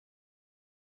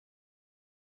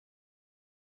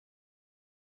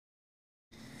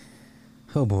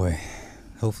Oh boy.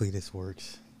 Hopefully this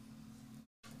works.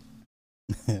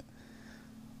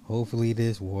 Hopefully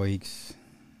this works.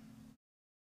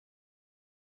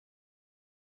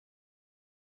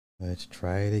 Let's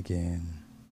try it again.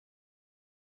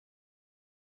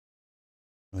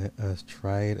 Let us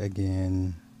try it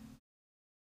again.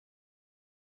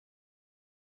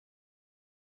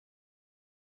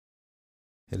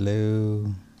 Hello.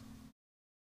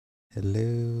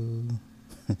 Hello.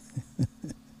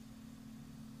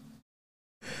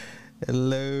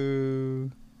 Hello.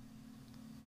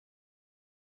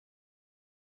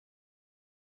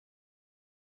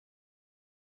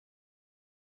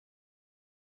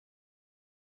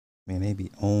 Man, they be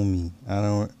on me. I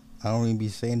don't even be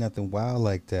saying nothing wild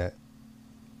like that.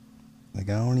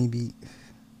 Like I don't even be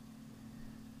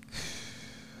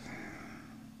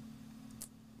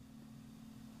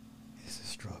it's a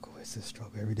struggle. It's a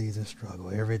struggle. Every day is a struggle.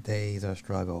 Every day is a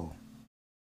struggle.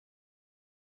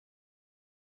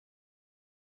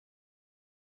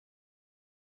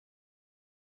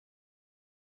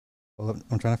 Hold up.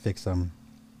 I'm trying to fix something.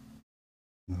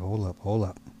 Hold up, hold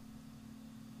up.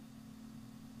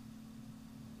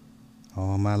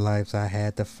 All my lives I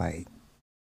had to fight.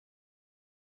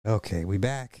 Okay, we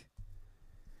back.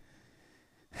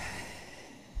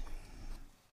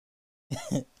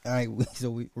 All right,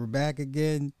 we're back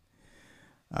again.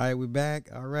 All right, we're back.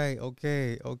 All right,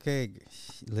 okay, okay.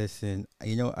 Listen,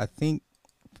 I think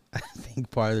I think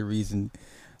part of the reason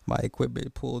my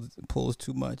equipment pulls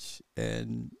too much,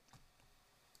 and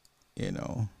you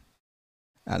know,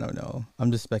 I don't know.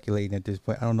 I'm just speculating at this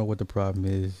point. I don't know what the problem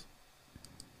is.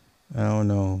 I don't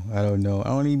know. I don't know. I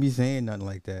don't even be saying nothing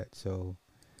like that. So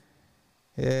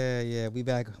yeah, yeah, we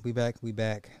back. We back. We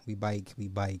back. We bike. We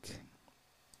bike.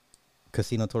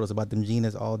 Casino told us about them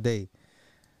Ginas all day.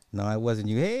 No, it wasn't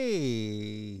you.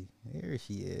 Hey, there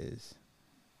she is.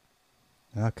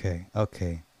 Okay,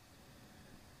 okay.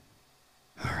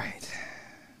 All right.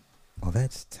 Oh,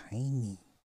 that's tiny.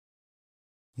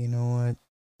 You know what?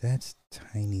 That's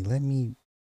tiny.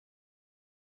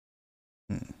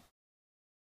 Hmm,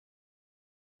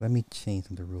 let me change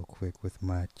something real quick with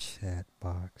my chat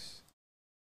box.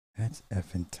 That's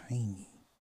effing tiny.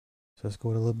 So let's go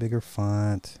with a little bigger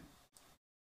font.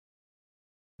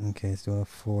 Okay, let's do a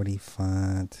 40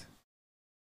 font.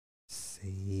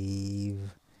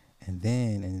 Save. And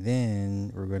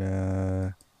then we're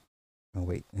gonna oh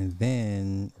wait. And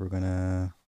then we're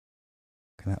gonna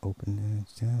can I open it?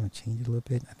 Change it a little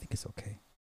bit? I think it's okay.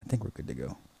 I think we're good to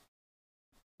go.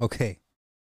 Okay.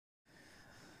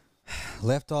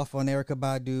 Left off on Erica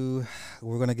Badu.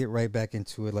 We're gonna get right back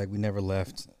into it like we never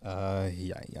left. Yeah,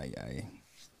 yeah, yeah.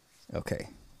 Okay.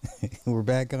 We're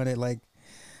back on it like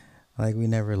we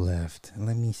never left.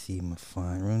 Let me see my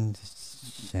font. Run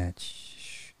this chat.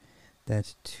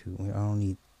 That's two. I don't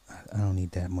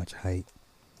need that much height.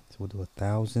 So we'll do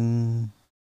 1,000.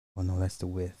 Oh no, that's the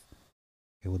width.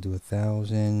 Okay, we'll do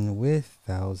 1,000 width,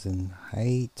 1,000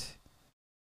 height.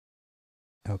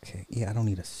 Okay, yeah, I don't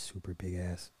need a super big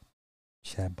ass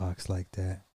chat box like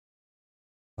that.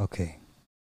 Okay,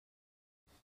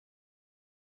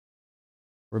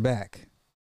 we're back.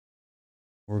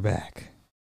 We're back.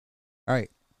 All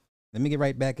right, let me get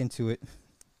right back into it.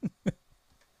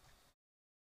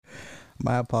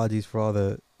 My apologies for all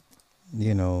the,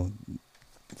 you know,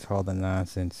 for all the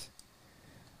nonsense.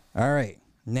 All right,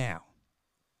 now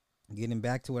getting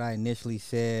back to what I initially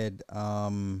said.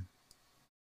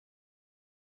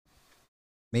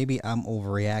 Maybe I'm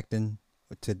overreacting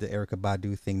to the Erica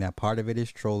Badu thing. Now, part of it is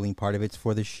trolling, part of it's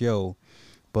for the show,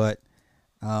 but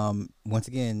once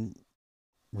again,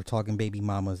 we're talking baby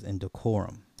mamas and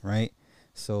decorum, right?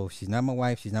 So she's not my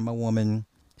wife, she's not my woman,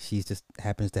 she just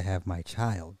happens to have my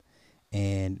child.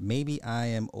 And maybe I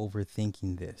am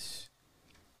overthinking this,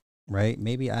 right?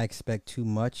 Maybe I expect too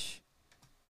much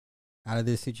out of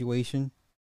this situation.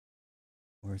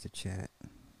 Where's the chat?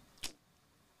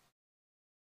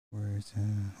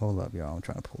 Hold up, y'all. I'm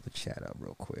trying to pull the chat up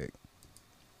real quick.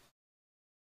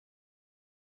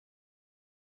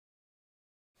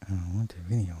 I don't want the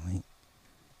video link.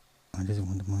 I just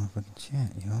want the motherfucking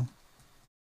chat, yo.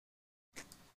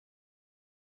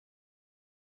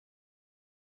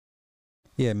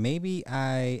 Yeah, maybe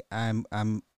I'm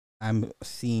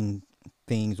seeing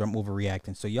things or I'm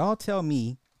overreacting. So y'all tell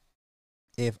me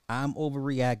if I'm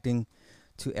overreacting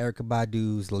to Erica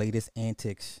Badu's latest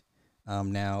antics.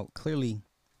 Now clearly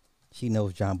she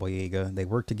knows John Boyega. They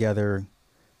work together.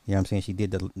 You know what I'm saying? She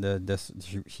did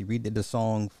she redid the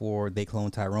song for They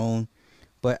Clone Tyrone.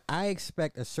 But I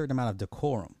expect a certain amount of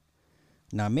decorum.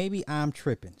 Now maybe I'm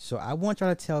tripping. So I want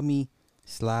y'all to tell me,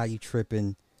 Sly, you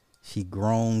tripping. She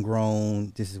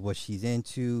grown. This is what she's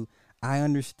into. I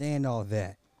understand all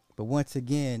that. But once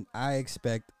again, I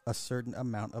expect a certain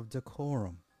amount of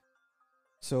decorum.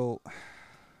 So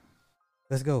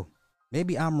let's go.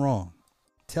 Maybe I'm wrong.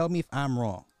 Tell me if I'm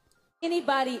wrong.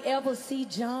 Anybody ever see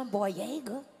John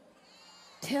Boyega?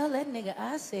 Tell that nigga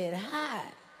I said hi.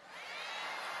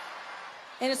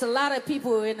 And it's a lot of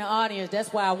people in the audience.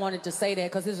 That's why I wanted to say that,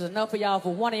 because this is enough of y'all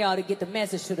for one of y'all to get the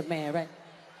message to the man, right?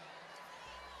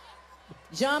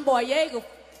 John Boyega,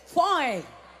 fine.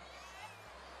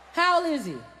 How old is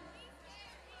he?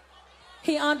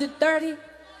 He under 30?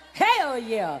 Hell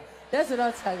yeah. That's what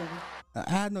I'm talking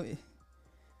about. I know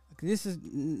this is,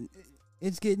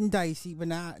 it's getting dicey, but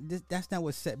that's not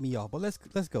what set me off. But let's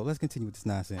go. Let's continue with this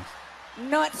nonsense.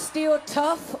 Not still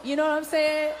tough, you know what I'm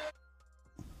saying?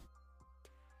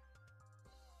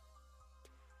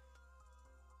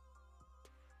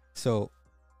 So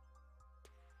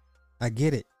I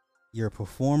get it. You're a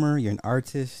performer, you're an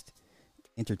artist,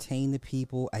 entertain the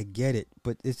people. I get it.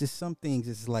 But it's just some things,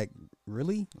 it's like,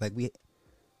 really?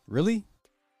 Really?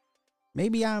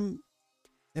 Maybe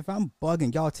if I'm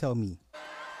bugging, y'all tell me.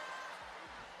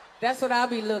 That's what I'll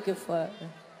be looking for.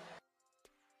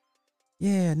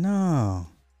 Yeah, no.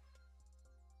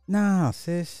 No,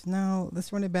 sis. No,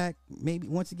 let's run it back. Maybe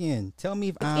once again. Tell me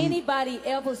if I'm... Anybody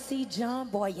ever see John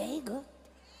Boyega?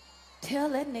 Tell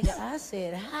that nigga I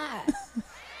said hi.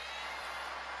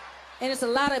 And it's a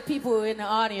lot of people in the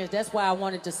audience. That's why I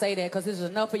wanted to say that, because this is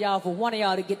enough of y'all for one of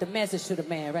y'all to get the message to the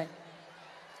man, right?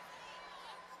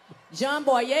 John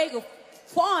Boyega,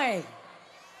 fine.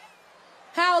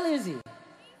 How old is he?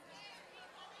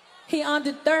 He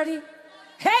under 30?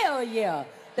 Hell yeah.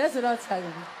 That's what I'm talking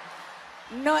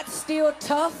about. Not still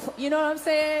tough, you know what I'm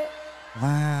saying?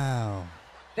 Wow.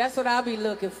 That's what I'll be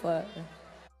looking for.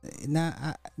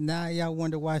 Now y'all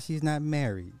wonder why she's not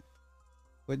married.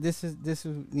 But this is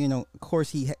you know, of course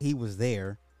he was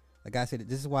there. Like I said,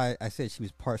 this is why I said she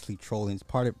was partially trolling.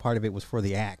 Part of it was for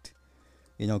the act.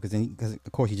 You know, because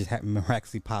of course he just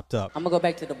miraculously popped up. I'm gonna go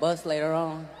back to the bus later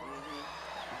on.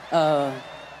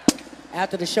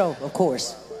 After the show, of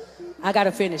course. I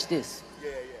gotta finish this. Yeah.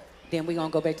 Then we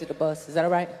gonna go back to the bus. Is that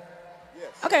all right?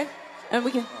 Yes. Okay. And we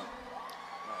can.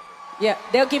 Yeah,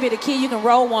 they'll give you the key. You can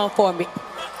roll one for me.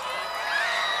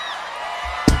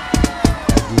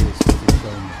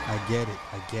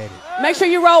 I get it. Make sure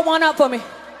you roll one up for me.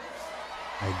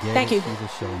 I get Thank it. you. She's a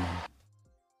showman.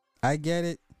 I get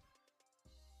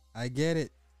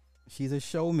it. She's a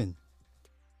showman.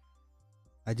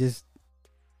 I just,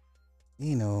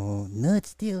 you know, nuts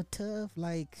still tough.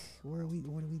 Like, what are we?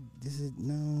 This is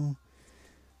no.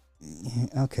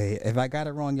 Okay, if I got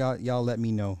it wrong, y'all let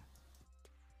me know.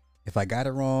 If I got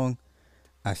it wrong,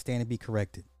 I stand to be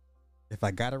corrected. If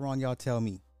I got it wrong, y'all tell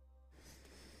me.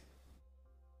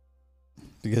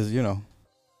 Because, you know,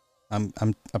 I'm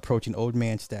approaching old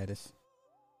man status.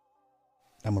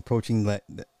 I'm turning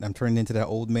into that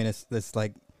old man that's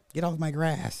like, get off my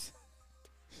grass.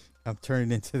 I'm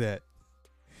turning into that,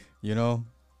 you know.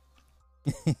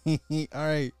 All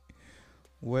right.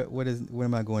 What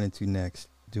am I going into next?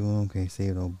 Say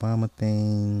the Obama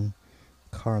thing,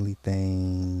 Carlee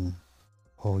thing.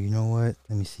 Oh, you know what?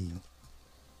 Let me see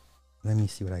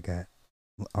what I got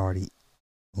already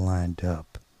lined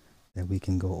up that we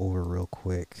can go over real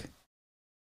quick.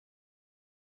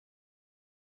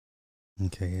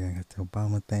 Okay, I got the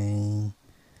Obama thing.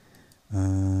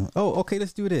 Okay,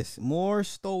 let's do this. More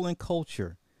stolen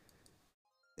culture.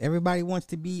 Everybody wants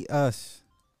to be us.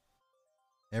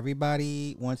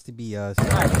 Everybody wants to be us.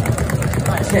 The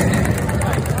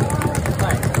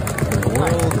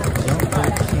World Jump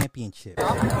Rope Championship.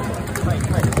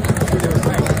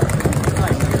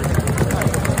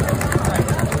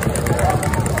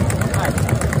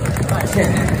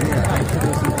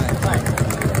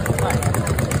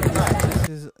 This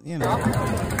is, you know.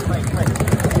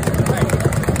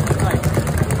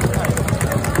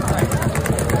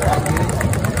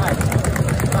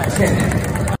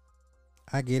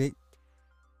 I get it.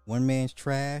 One man's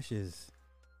trash is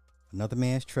another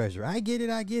man's treasure. I get it.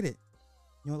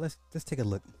 You know, let's take a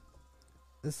look.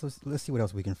 Let's see what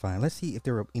else we can find. Let's see if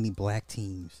there were any black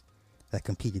teams that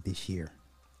competed this year.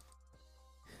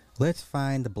 Let's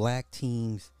find the black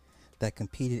teams that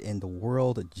competed in the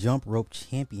World Jump Rope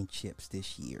Championships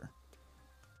this year.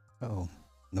 Oh,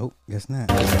 nope, guess not.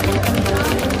 No,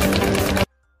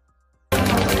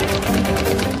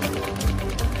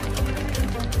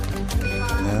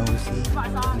 we see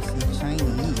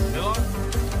Chinese.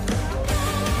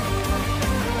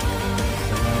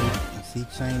 We see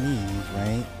Chinese,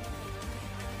 right?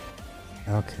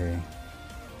 Okay.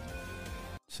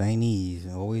 Chinese,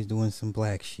 always doing some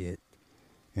black shit.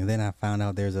 And then I found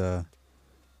out there's a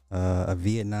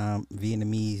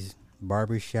Vietnamese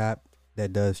barbershop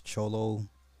that does cholo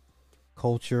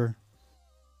culture.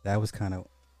 That was kind of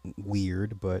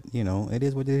weird, but you know, it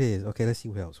is what it is. Okay, let's see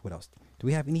what else. What else? Do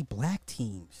we have any black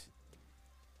teams?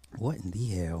 What in the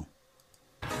hell?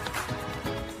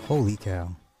 Holy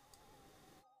cow.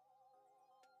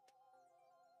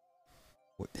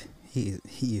 What he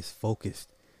is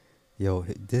focused. Yo,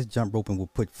 this jump roping will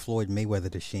put Floyd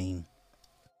Mayweather to shame.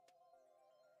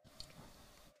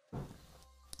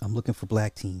 I'm looking for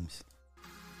black teams.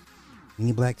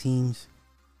 Any black teams?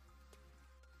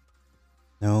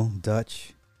 No,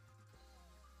 Dutch,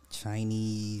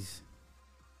 Chinese.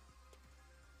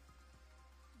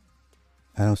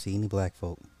 I don't see any black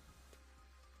folk.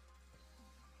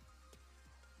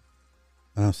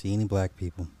 I don't see any black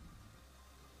people.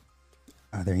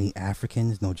 Are there any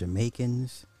Africans? No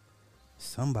Jamaicans?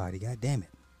 Somebody, god damn it.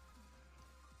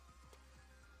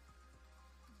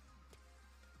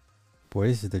 Boy,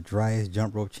 this is the driest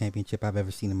jump rope championship I've ever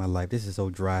seen in my life. This is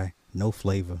so dry. No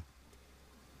flavor.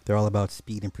 They're all about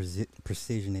speed and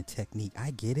precision and technique. I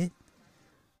get it.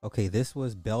 Okay, this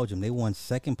was Belgium. They won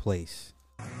second place.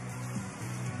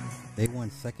 They won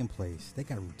second place. They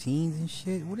got routines and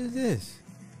shit. What is this?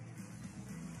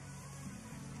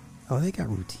 Oh, they got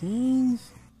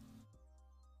routines?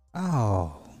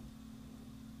 Oh.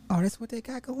 Oh, that's what they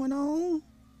got going on?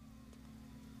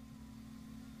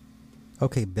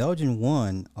 Okay, Belgium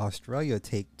won. Australia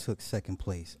took second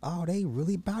place. Oh, they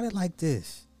really about it like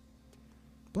this.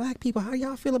 Black people, how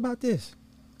y'all feel about this?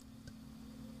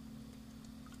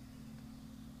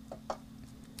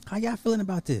 How y'all feeling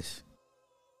about this?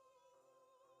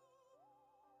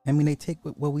 I mean, they take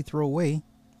what we throw away,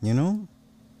 you know?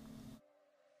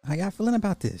 How y'all feeling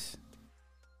about this?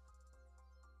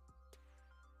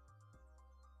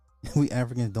 We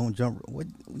Africans don't jump. What,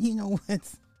 you know what?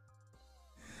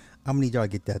 I'm gonna need y'all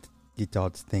to get y'all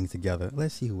things together.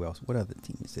 Let's see who else. What other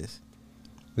team is this?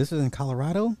 This is in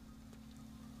Colorado.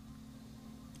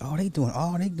 Oh, they doing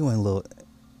a little.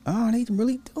 Oh, they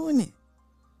really doing it.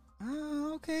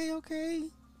 Oh, okay.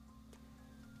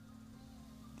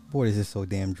 Boy, this is so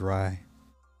damn dry.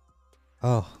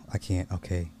 Oh, I can't.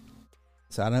 Okay.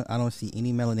 So I don't see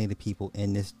any melanated people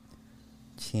in this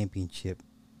championship.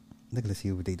 Let's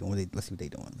see what they doing. Let's see what they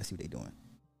doing.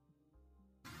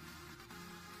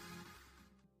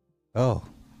 Oh,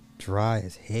 dry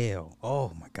as hell.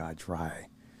 Oh my God, dry.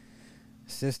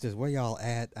 Sisters, where y'all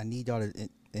at? I need y'all to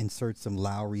insert some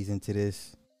Lowry's into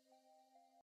this.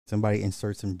 Somebody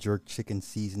insert some jerk chicken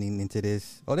seasoning into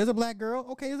this. Oh, there's a black girl.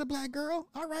 Okay, there's a black girl.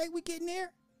 All right, we getting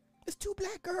there. There's two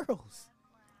black girls.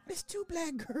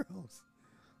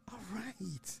 All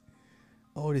right.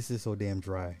 Oh, this is so damn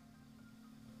dry.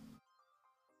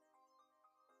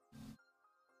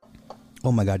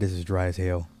 Oh my God, this is dry as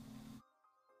hell.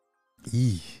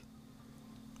 Eesh.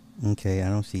 Okay, I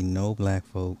don't see no black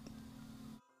folk.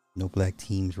 No black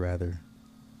teams, rather.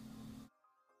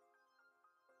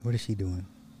 What is she doing?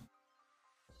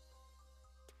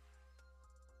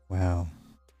 Wow.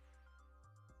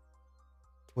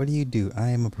 What do you do? I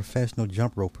am a professional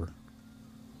jump roper.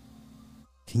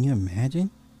 Can you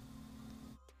imagine?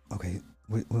 Okay,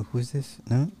 who is this?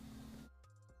 No?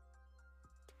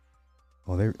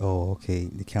 Oh, okay.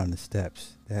 They're counting the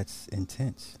steps. That's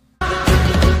intense.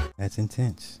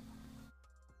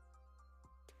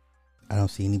 I don't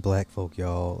see any black folk,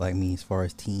 y'all. Like me, as far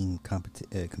as team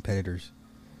competitors.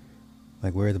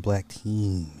 Like, where are the black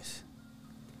teams?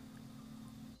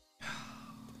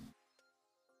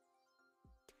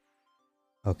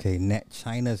 Okay,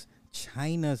 China's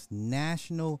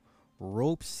national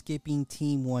rope skipping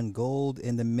team won gold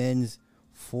in the men's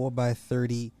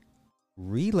 4x30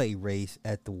 relay race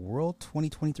at the World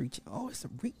 2023. Oh, it's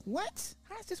what?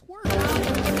 How does this work?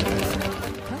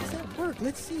 How does that work?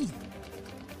 Let's see.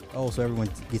 Oh, so everyone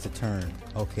gets a turn.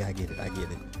 Okay, I get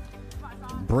it.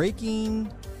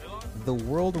 Breaking the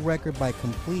world record by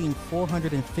completing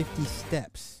 450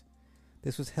 steps.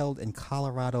 This was held in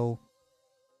Colorado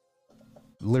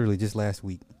literally just last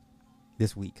week.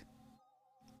 This week.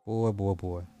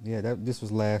 Boy. Yeah, this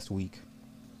was last week.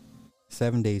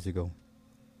 7 days ago.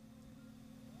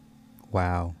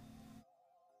 Wow.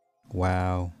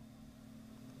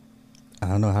 I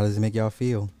don't know, how does it make y'all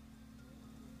feel?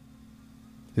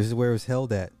 This is where it was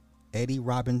held at. Ed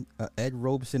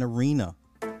Robeson Arena.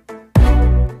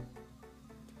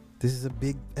 This is a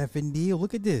big effing deal.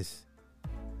 Look at this.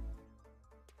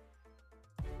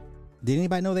 Did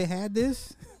anybody know they had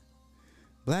this?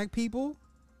 Black people?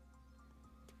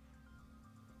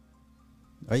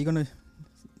 Are you gonna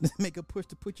Make a push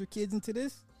to put your kids into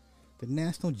this? The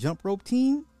national jump rope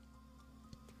team?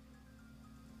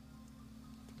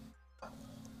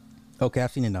 Okay,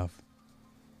 I've seen enough.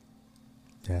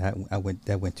 Yeah,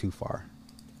 that went too far.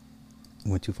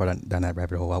 Went too far down that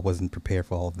rabbit hole. I wasn't prepared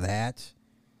for all that.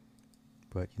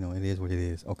 But, you know, it is what it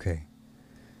is. Okay.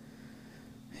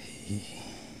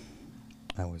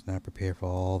 I was not prepared for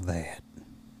all that.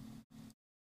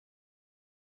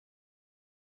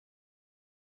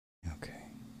 Okay.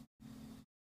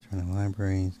 Turn the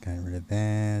libraries. Got rid of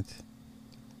that.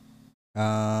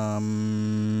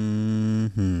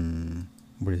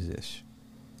 What is this?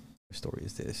 What story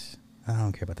is this? I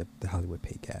don't care about the Hollywood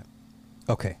pay gap.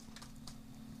 Okay.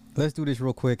 Let's do this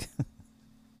real quick.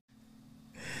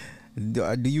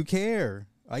 Do you care?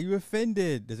 Are you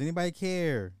offended? Does anybody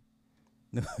care?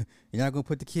 No, you're not gonna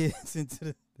put the kids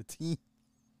into the team.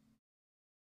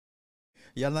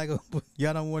 Y'all not gonna put.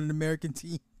 Y'all don't want an American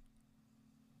team.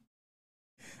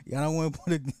 Y'all don't want to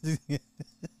put a.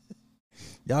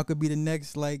 Y'all could be the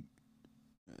next, like,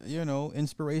 you know,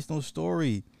 inspirational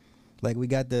story. Like, we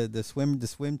got the swim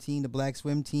team, the black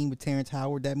swim team with Terrence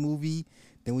Howard, that movie.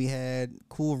 Then we had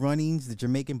Cool Runnings, the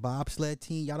Jamaican bobsled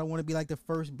team. Y'all don't want to be like the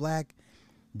first black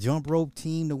jump rope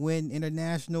team to win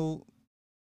international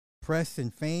press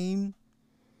and fame?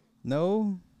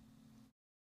 No?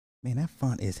 Man, that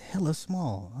font is hella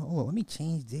small. Oh, let me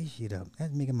change this shit up.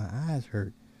 That's making my eyes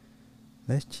hurt.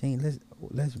 Let's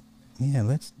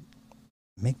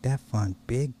make that font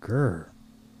bigger.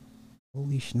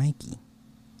 Holy shnikey.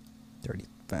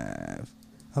 35.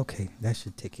 Okay, that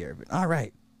should take care of it. All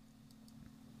right.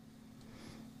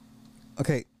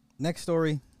 Okay, next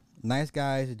story. Nice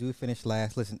guys do finish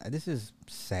last. Listen, this is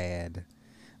sad.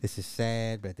 This is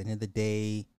sad, but at the end of the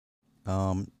day,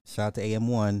 shout out to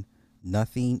AM1.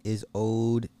 Nothing is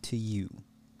owed to you.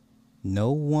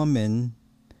 No woman,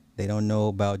 they don't know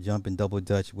about jumping double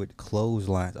dutch with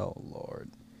clotheslines. Oh,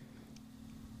 Lord.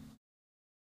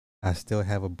 I still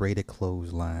have a braided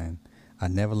clothesline. I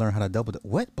never learned how to double dutch.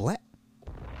 What? Black?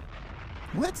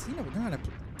 What? You never learned how to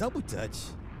double dutch?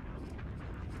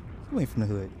 You ain't from the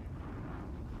hood.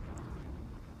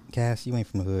 Cass, you ain't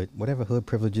from the hood. Whatever hood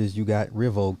privileges you got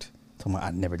revoked. Talking about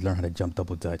I never learned how to jump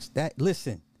double dutch.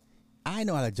 Listen, I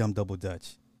know how to jump double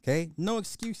dutch. Okay? No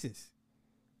excuses.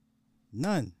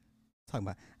 None. Talking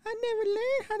about I never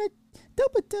learned how to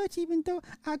double dutch even though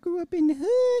I grew up in the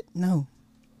hood. No.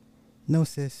 No,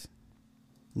 sis.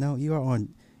 No, you are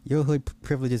on your hood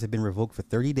privileges have been revoked for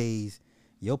 30 days.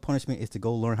 Your punishment is to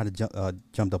go learn how to jump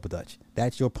double dutch.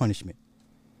 That's your punishment.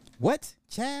 What?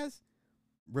 Chaz?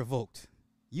 Revoked.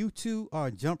 You two are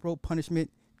on jump rope punishment.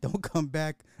 Don't come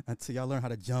back until y'all learn how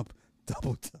to jump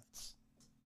double dutch.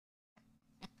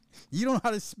 You don't know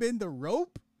how to spin the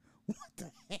rope? What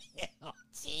the hell?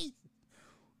 Jeez.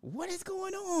 What is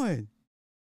going on?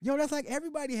 Yo, that's like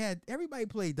everybody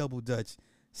played double dutch.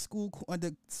 School on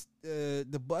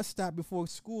the bus stop before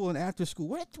school and after school.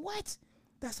 What?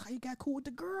 That's how you got cool with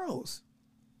the girls.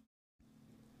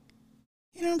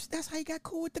 You know, that's how you got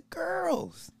cool with the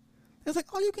girls. It's like,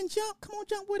 oh, you can jump. Come on,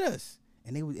 jump with us.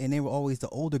 And they were always the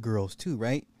older girls too,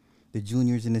 right? The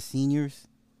juniors and the seniors.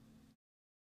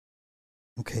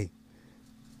 Okay.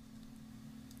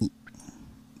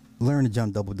 Learn to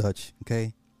jump double dutch,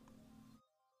 okay?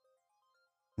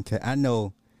 Okay, I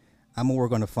know. I'm going to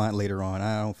work on the font later on.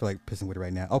 I don't feel like pissing with it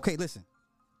right now. Okay, listen.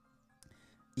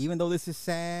 Even though this is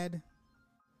sad,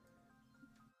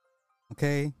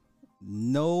 okay,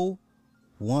 no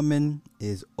woman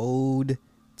is owed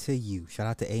to you. Shout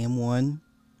out to AM1.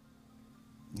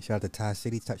 Shout out to Ty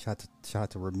City. Shout out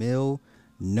to Ramil.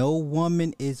 No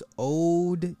woman is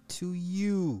owed to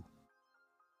you.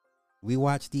 We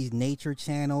watch these nature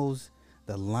channels,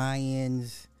 the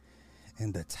lions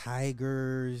and the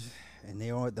tigers, and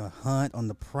they're on the hunt, on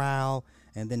the prowl,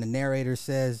 and then the narrator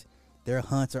says their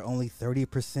hunts are only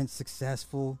 30%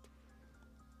 successful,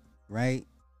 right?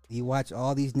 You watch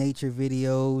all these nature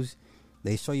videos,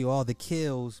 they show you all the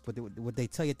kills, but what they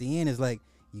tell you at the end is like,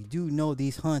 you do know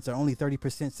these hunts are only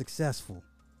 30% successful.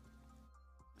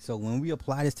 So when we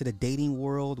apply this to the dating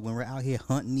world, when we're out here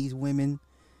hunting these women,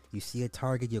 you see a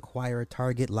target, you acquire a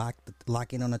target, lock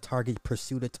in on a target,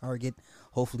 pursue the target.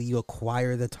 Hopefully you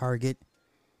acquire the target.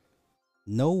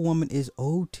 No woman is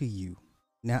owed to you.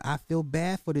 Now, I feel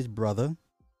bad for this brother,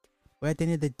 but at the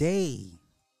end of the day,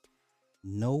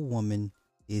 no woman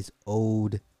is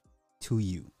owed to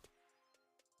you.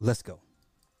 Let's go.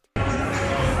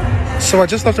 So I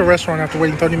just left the restaurant after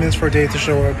waiting 30 minutes for a date to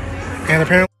show up, and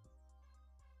apparently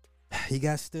he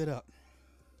got stood up.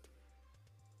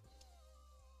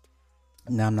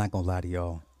 Now, I'm not gonna lie to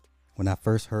y'all. When I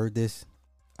first heard this,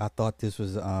 I thought this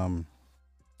was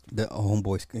the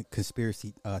homeboy's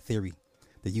conspiracy theory,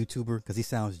 the YouTuber, because he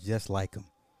sounds just like him.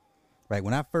 Right,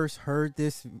 when I first heard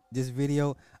this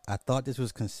video, I thought this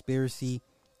was conspiracy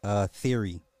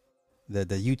theory, the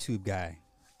YouTube guy,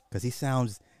 because he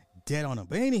sounds dead on him.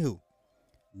 But anywho,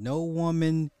 no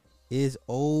woman is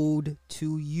owed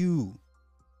to you.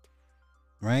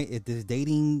 Right? If this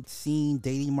dating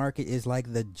market is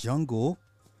like the jungle,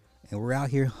 and we're out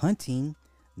here hunting,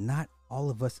 not all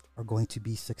of us are going to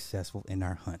be successful in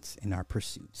our hunts, in our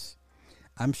pursuits.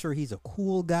 I'm sure he's a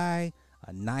cool guy,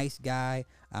 a nice guy.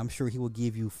 I'm sure he will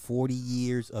give you 40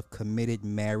 years of committed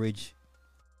marriage.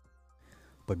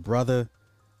 But brother,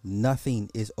 nothing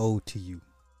is owed to you.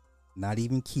 Not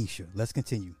even Keisha. Let's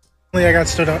continue. I got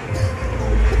stood up.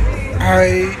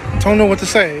 I don't know what to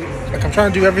say. Like, I'm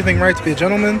trying to do everything right to be a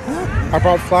gentleman. I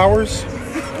brought flowers.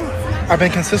 I've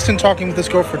been consistent talking with this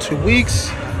girl for 2 weeks,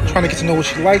 trying to get to know what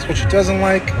she likes, what she doesn't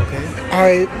like. Okay.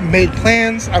 I made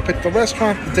plans. I picked the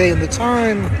restaurant, the day, and the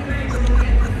time.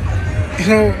 You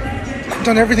know, I've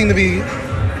done everything to be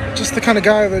just the kind of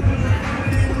guy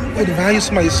that would value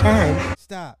somebody's time.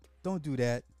 Stop. Don't do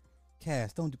that.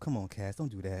 Cass, come on, Cass. Don't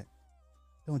do that.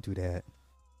 Don't do that.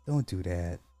 Don't do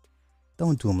that.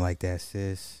 Don't do him like that,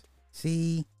 sis.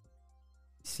 See,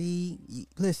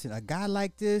 listen, a guy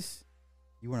like this,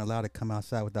 you weren't allowed to come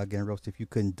outside without getting roasted if you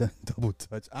couldn't double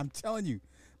touch. I'm telling you,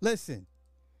 listen,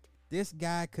 this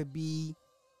guy could be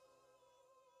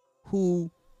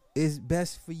who is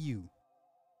best for you.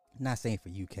 I'm not saying for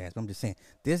you, Cass, but I'm just saying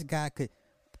this guy could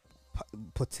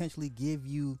potentially give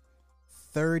you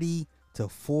 30 to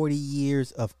 40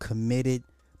 years of committed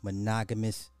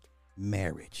monogamous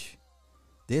marriage.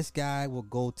 This guy will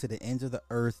go to the ends of the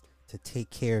earth to take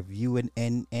care of you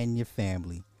and your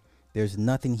family. There's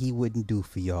nothing he wouldn't do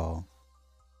for y'all.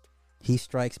 He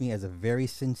strikes me as a very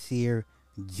sincere,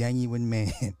 genuine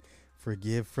man.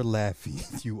 Forgive for laughing.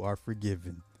 You are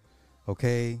forgiven.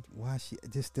 Okay? Why she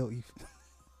just still...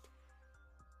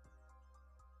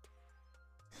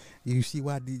 You see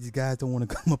why these guys don't want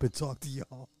to come up and talk to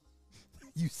y'all?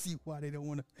 You see why they don't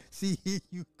want to... See, here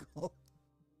you go.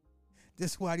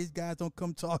 This is why these guys don't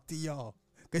come talk to y'all.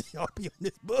 Because y'all be on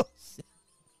this bullshit.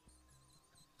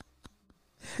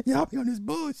 Y'all be on this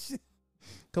bullshit.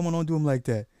 Come on, don't do them like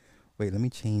that. Wait, let me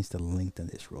change the length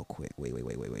of this real quick. Wait.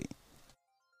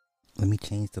 Let me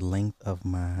change the length of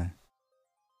my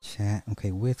chat.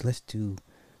 Okay, let's do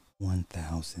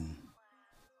 1,000.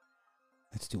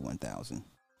 Let's do 1,000.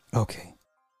 Okay.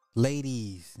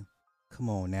 Ladies, come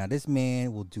on now. This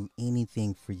man will do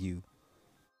anything for you.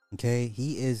 Okay?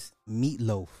 He is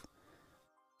meatloaf.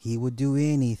 He would do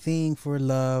anything for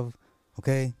love.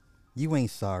 Okay? You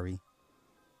ain't sorry.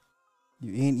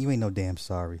 You ain't no damn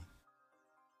sorry.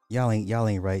 Y'all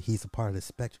ain't right. He's a part of the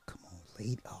spectrum. Come on,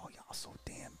 lady. Oh, y'all so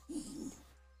damn mean.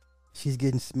 She's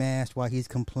getting smashed while he's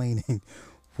complaining.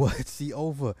 What? See,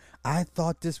 over. I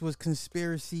thought this was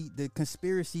the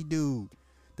conspiracy dude.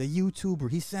 The YouTuber.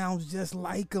 He sounds just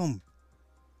like him.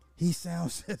 He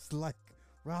sounds just like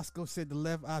Roscoe said the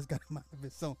left eye's got a mind of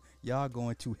its own. Y'all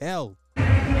going to hell.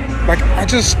 Like, I'm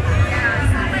just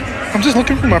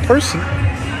looking for my person.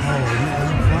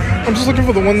 I'm just looking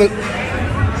for the one that,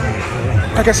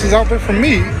 I guess, is out there for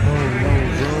me.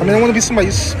 I mean, I want to be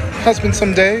somebody's husband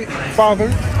someday, father.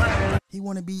 He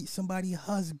want to be somebody's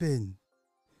husband.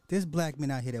 There's black men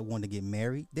out here that want to get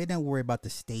married. They don't worry about the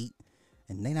state,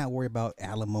 and they not worried about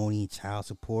alimony and child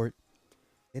support.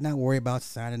 They're not worried about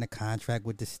signing a contract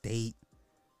with the state.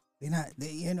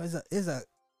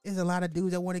 There's a lot of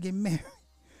dudes that want to get married.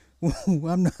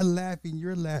 I'm not laughing.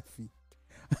 You're laughing.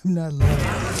 I'm not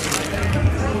laughing.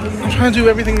 I'm trying to do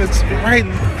everything that's right,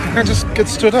 and I just get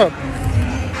stood up.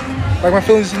 Like, my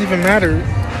feelings didn't even matter.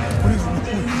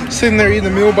 Sitting there eating a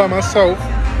meal by myself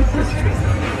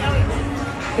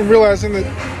and realizing that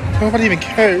nobody even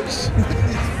cares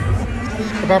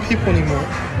about people anymore.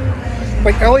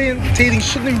 Like, alien dating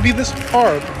shouldn't even be this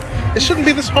hard. It shouldn't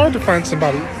be this hard to find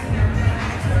somebody.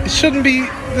 It shouldn't be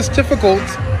this difficult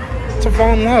to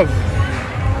fall in love.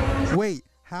 Wait,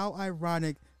 how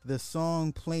ironic the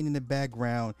song playing in the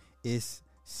background is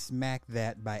Smack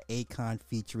That by Akon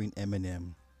featuring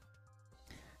Eminem.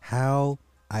 How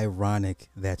ironic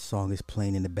that song is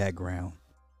playing in the background.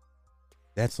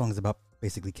 That song is about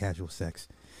basically casual sex.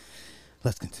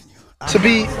 Let's continue. To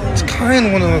be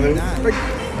kind one another. Like,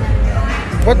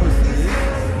 what?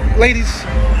 Ladies,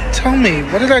 tell me,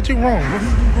 what did I do wrong? What did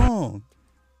you do wrong?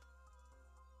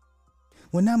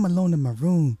 When I'm alone in my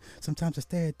room, sometimes I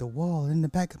stare at the wall. In the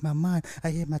back of my mind, I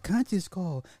hear my conscience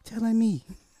call, telling me.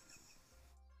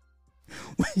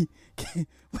 Wait,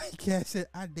 Cass said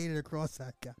I dated a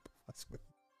cross-eyed guy. I swear.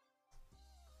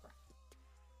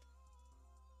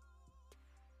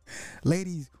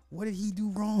 Ladies, what did he do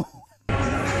wrong?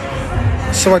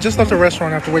 So I just left the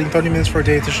restaurant after waiting 30 minutes for a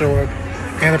date to show up,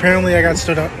 and apparently I got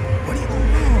stood up. What did he do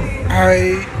wrong?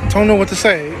 I don't know what to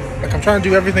say. Like, I'm trying to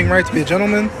do everything right to be a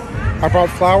gentleman. I brought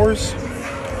flowers.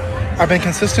 I've been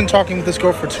consistent talking with this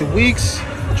girl for 2 weeks,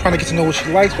 trying to get to know what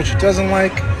she likes, what she doesn't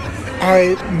like.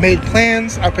 I made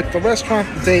plans. I picked the restaurant,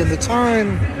 the day, and the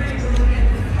time.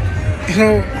 You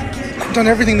know, I've done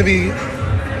everything to be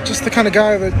just the kind of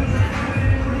guy that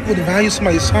would value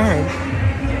somebody's time.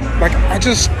 Like, I'm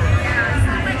just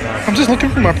looking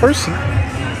for my person.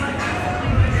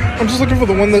 I'm just looking for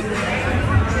the one that,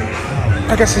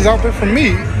 I guess, is out there for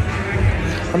me.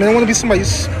 I mean, I want to be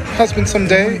somebody's husband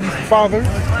someday, father.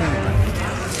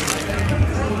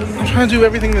 I'm trying to do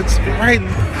everything that's right,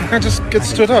 and I just get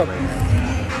stood up.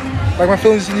 Like, my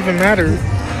feelings didn't even matter.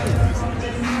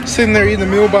 Sitting there eating a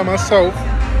meal by myself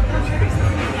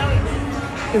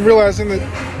and realizing that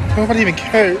nobody even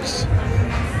cares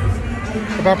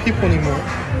about people anymore.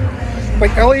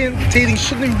 Like, alien dating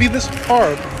shouldn't even be this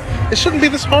hard. It shouldn't be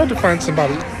this hard to find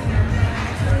somebody.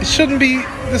 It shouldn't be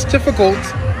this difficult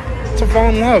to fall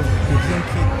in love,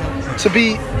 to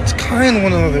be kind to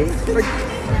one another. Like,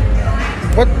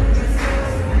 what?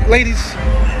 Ladies,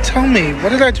 tell me, what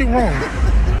did I do wrong?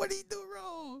 What did he do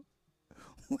wrong?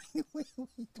 What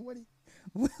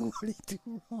did he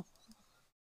do wrong?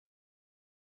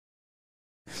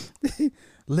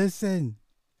 Listen.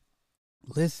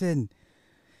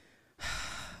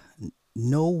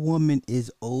 No woman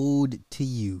is owed to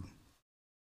you.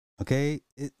 Okay?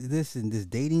 Listen, this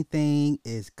dating thing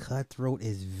is cutthroat,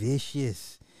 is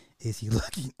vicious. Is he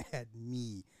looking at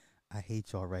me? I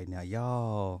hate y'all right now.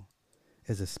 Y'all,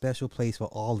 there's a special place for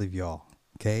all of y'all.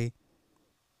 Okay?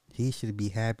 He should be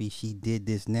happy she did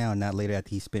this now, not later after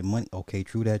he spent money. Okay,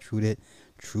 true that.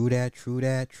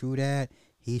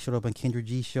 He showed up on Kendra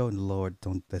G's show. Lord,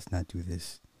 let's not do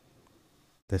this.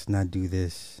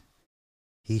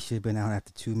 He should have been out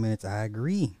after 2 minutes. I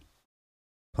agree.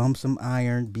 Pump some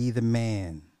iron. Be the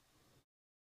man.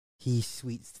 He's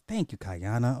sweet. Thank you,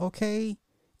 Kayana. Okay.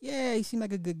 Yeah, he seemed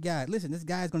like a good guy. Listen, this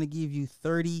guy's going to give you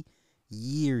 30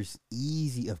 years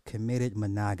easy of committed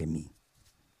monogamy.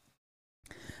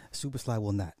 Super Sly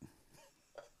will not.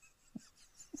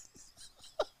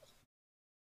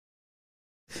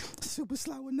 Super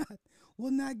Sly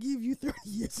will not give you 30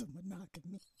 years of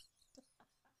monogamy.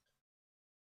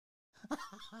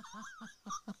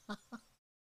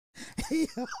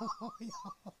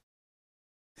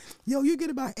 Yo, you get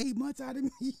about 8 months out of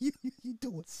me. You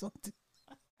doing something.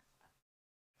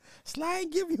 Sly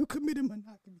ain't giving you committed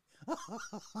monogamy.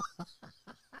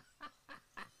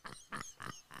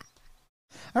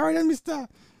 All right, let me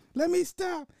stop. Little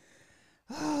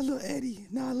Eddie.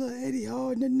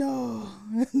 Oh, no.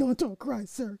 No, don't cry,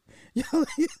 sir. Yo, look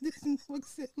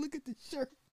at the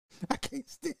shirt. I can't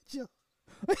stand you.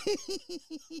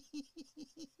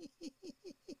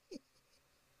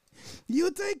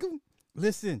 You'll take him.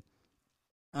 Listen,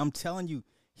 I'm telling you,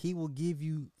 he will give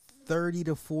you 30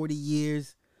 to 40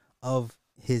 years of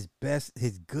his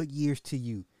good years to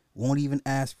you. Won't even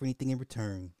ask for anything in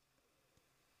return.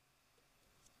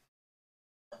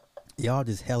 Y'all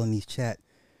just hell in these chat.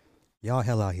 Y'all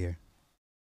hell out here.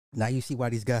 Now you see why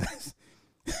these guys.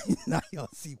 Now y'all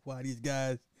see why these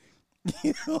guys.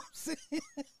 You know what I'm saying?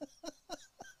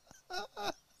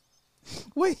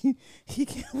 Wait, he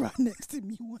can't run next to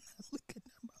me when I look at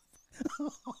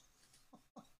him.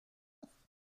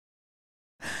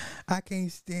 I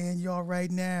can't stand y'all right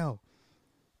now.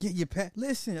 Get your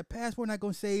listen, a passport not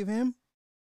gonna save him.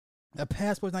 A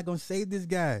passport's not gonna save this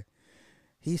guy.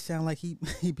 He sound like he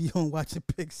be on watching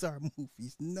Pixar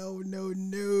movies. No.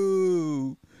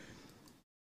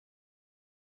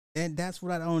 And that's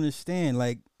what I don't understand.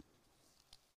 Like,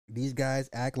 these guys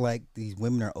act like these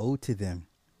women are owed to them.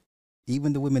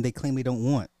 Even the women they claim they don't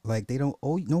want. Like, they don't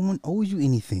owe, no one owes you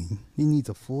anything. He needs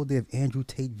a full day of Andrew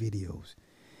Tate videos.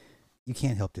 You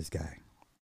can't help this guy.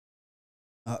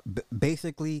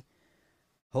 Basically,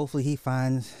 hopefully he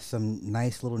finds some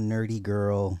nice little nerdy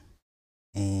girl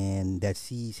and that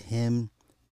sees him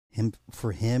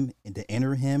for him and to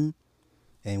enter him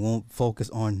and won't focus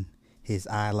on his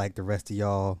eye like the rest of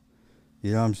y'all.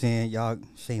 You know what I'm saying? Y'all,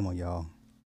 shame on y'all.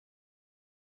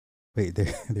 Wait,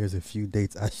 there's a few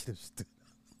dates I should have stood.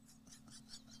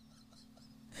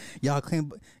 Y'all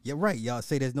claim, you're right. Y'all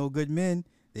say there's no good men.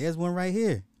 There's one right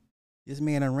here. This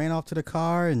man done ran off to the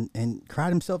car and cried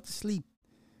himself to sleep.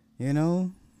 You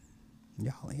know?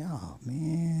 Y'all,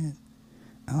 man.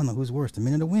 I don't know who's worse, the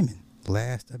men or the women.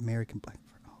 Last American Black.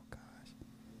 Oh, gosh.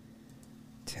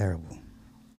 Terrible.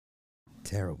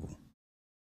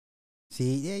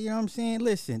 See, yeah, you know what I'm saying?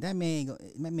 Listen, that man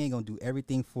gonna do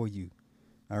everything for you.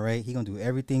 All right? He gonna do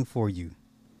everything for you.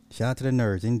 Shout out to the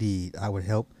nerds. Indeed, I would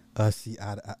help us see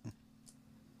eye to eye.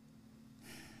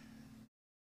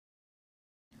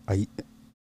 Are you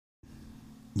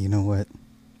know what?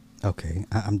 Okay,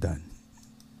 I'm done.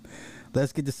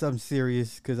 Let's get to something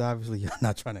serious because obviously you're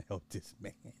not trying to help this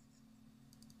man.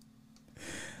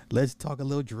 Let's talk a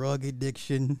little drug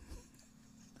addiction.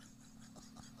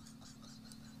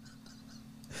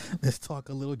 Let's talk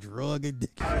a little drug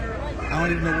addiction. I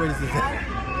don't even know where this is at.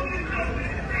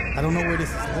 I don't know where this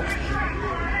is located.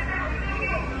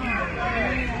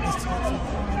 Let's talk some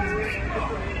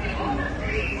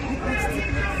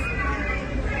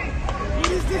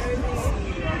What is this?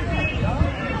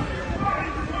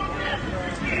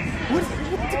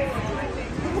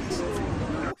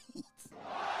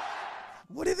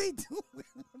 What are they doing?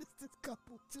 What is this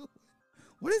couple doing?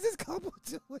 What is this couple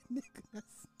doing, niggas?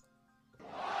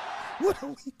 What are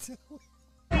we doing?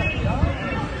 What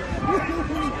are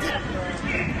we doing?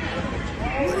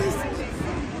 What is this?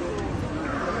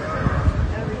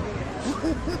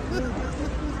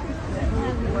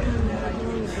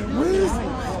 What is this?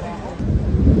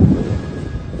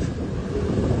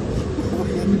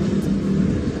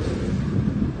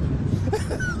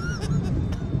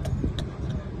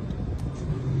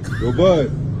 Yo, bud.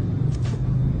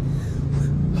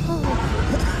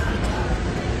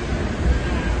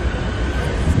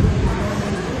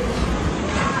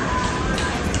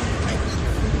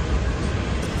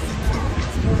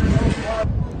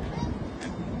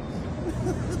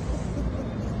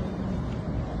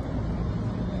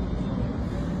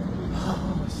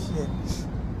 Oh shit!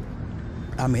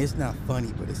 I mean, it's not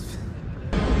funny, but it's not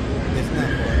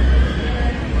funny.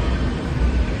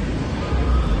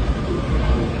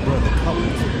 Bro, the couple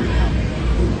took me out.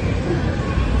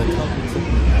 The couple took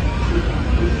me out.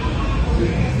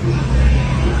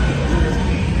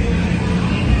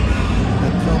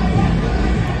 The couple.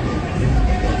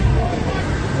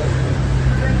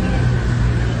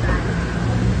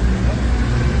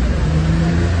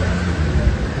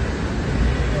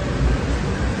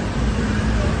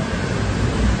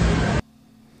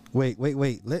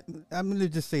 Wait. I'm gonna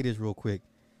just say this real quick.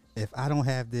 If I don't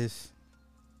have this,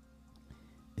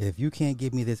 if you can't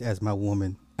give me this as my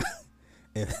woman,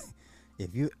 if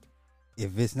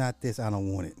it's not this, I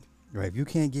don't want it. Right? If you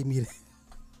can't give me that,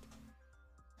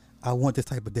 I want this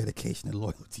type of dedication and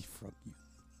loyalty from you.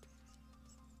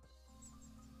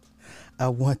 I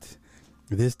want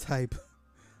this type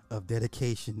of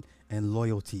dedication and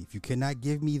loyalty. If you cannot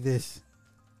give me this,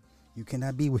 you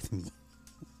cannot be with me.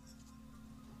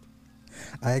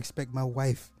 I expect my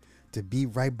wife to be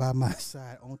right by my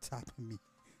side on top of me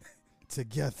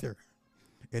together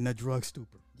in a drug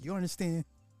stupor. You understand?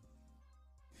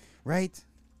 Right?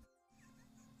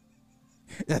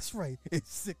 That's right. In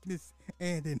sickness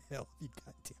and in health. You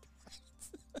goddamn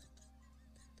right.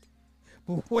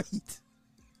 But wait.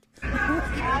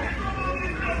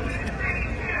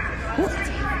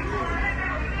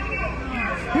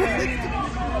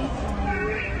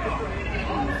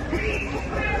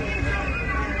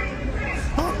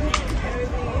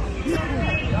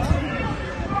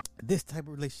 This type of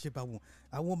relationship I want.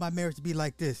 I want my marriage to be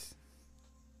like this.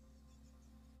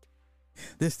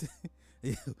 This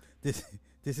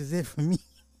is it for me.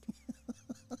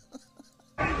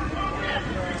 That's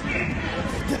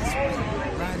right.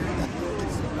 Ride or die.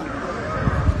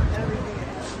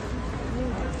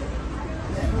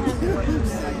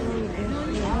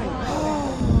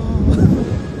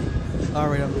 All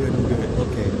right, I'm good.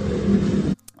 Okay.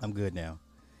 I'm good now.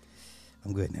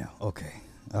 Okay.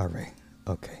 All right.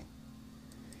 Okay.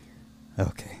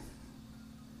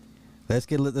 Let's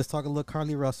talk a little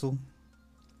Carlee Russell.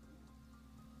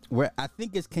 Where I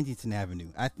think it's Kensington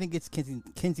Avenue. I think it's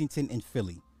Kensington in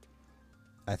Philly.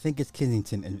 I think it's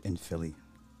Kensington in Philly.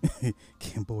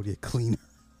 Cambodia cleaner.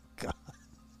 God.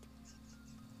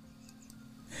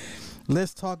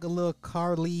 Let's talk a little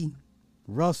Carlee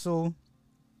Russell.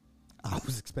 I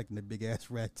was expecting a big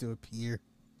ass rat to appear.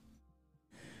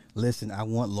 Listen, I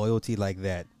want loyalty like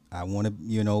that. I want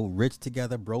to, rich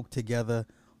together, broke together,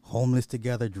 homeless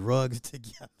together, drugs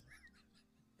together.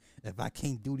 If I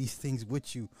can't do these things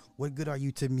with you, what good are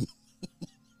you to me?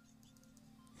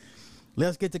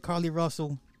 Let's get to Carlee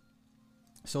Russell.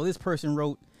 So this person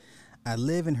wrote, I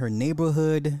live in her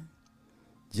neighborhood,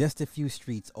 just a few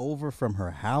streets over from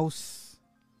her house.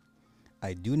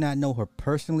 I do not know her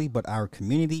personally, but our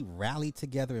community rallied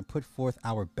together and put forth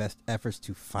our best efforts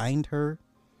to find her.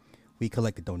 We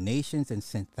collected donations and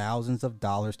sent thousands of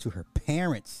dollars to her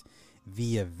parents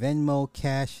via Venmo,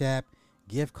 Cash App,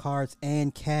 gift cards,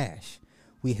 and cash.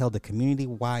 We held a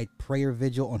community-wide prayer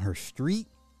vigil on her street.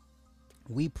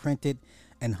 We printed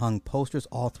and hung posters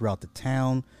all throughout the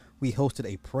town. We hosted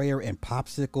a prayer and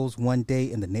popsicles one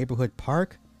day in the neighborhood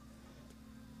park.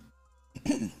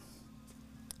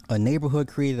 A neighborhood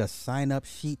created a sign-up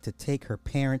sheet to take her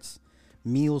parents'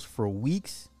 meals for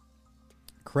weeks.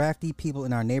 Crafty people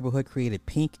in our neighborhood created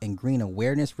pink and green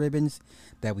awareness ribbons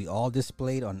that we all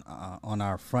displayed on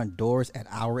our front doors at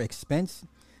our expense.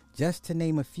 Just to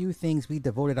name a few things we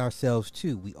devoted ourselves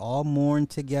to. We all mourned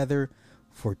together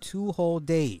for 2 whole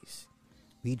days.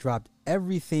 We dropped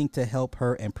everything to help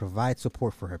her and provide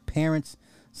support for her parents.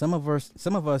 Some of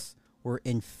us were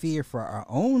in fear for our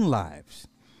own lives.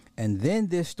 And then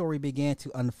this story began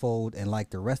to unfold, and like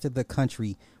the rest of the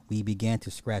country, we began to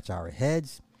scratch our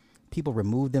heads. People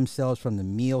removed themselves from the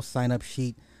meal sign-up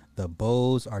sheet. The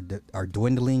bows are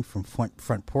dwindling from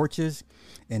front porches,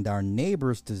 and our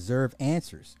neighbors deserve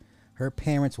answers. Her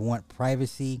parents want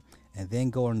privacy. And then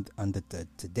go on the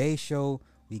Today Show.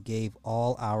 We gave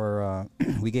all our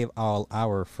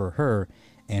for her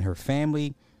and her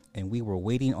family, and we were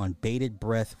waiting on bated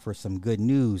breath for some good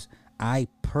news. I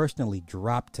personally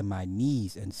dropped to my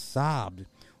knees and sobbed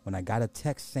when I got a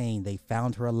text saying they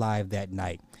found her alive that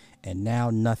night, and now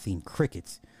nothing.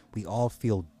 Crickets. We all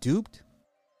feel duped.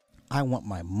 I want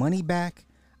my money back.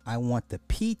 I want the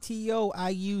PTO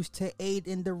I used to aid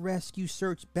in the rescue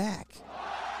search back.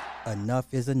 Enough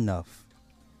is enough.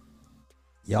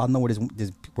 Y'all know where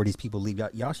these people live.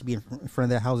 Y'all should be in front of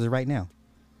their houses right now.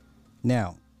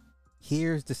 Now,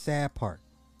 here's the sad part.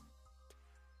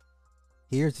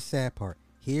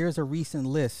 Here's a recent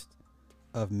list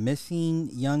of missing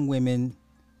young women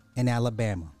in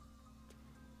Alabama.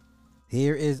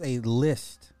 Here is a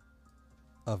list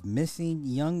of missing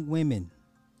young women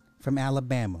from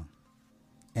Alabama.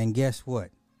 And guess what?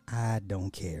 I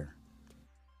don't care.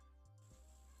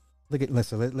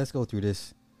 Let's go through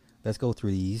this. Let's go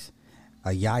through these.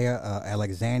 Yaya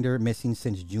Alexander, missing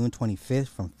since June 25th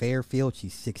from Fairfield.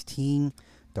 She's 16.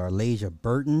 Darlasia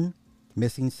Burton,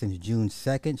 missing since June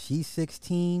 2nd. She's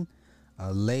 16.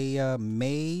 Leia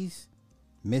Mays,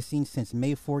 missing since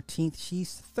May 14th.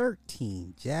 She's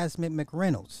 13. Jasmine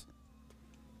McReynolds,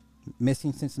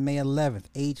 missing since May 11th.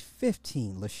 Age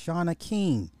 15. LaShawna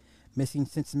King, missing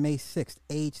since May 6th.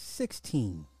 Age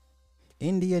 16.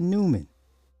 India Newman,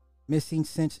 missing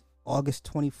since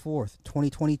August 24th,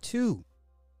 2022.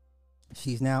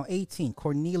 She's now 18.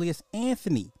 Cornelius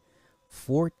Anthony,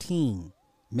 14.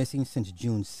 Missing since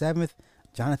June 7th.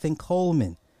 Jonathan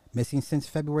Coleman, missing since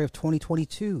February of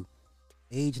 2022.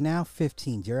 Age now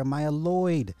 15. Jeremiah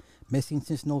Lloyd, missing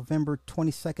since November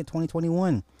 22nd,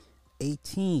 2021.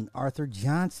 18. Arthur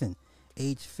Johnson,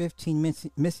 age 15,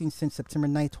 missing since September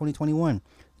 9th, 2021.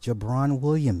 Jabron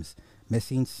Williams,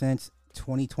 missing since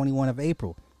 2021 of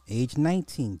April. Age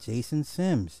 19. Jason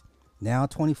Sims, now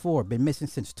 24, been missing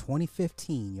since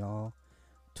 2015, y'all.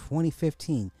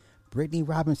 2015. Brittany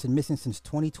Robinson, missing since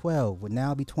 2012, would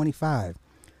now be 25.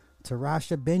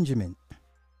 Tarasha Benjamin,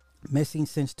 missing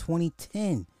since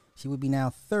 2010, she would be now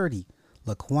 30.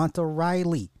 LaQuanta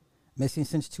Riley, missing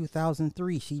since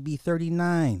 2003, she'd be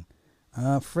 39.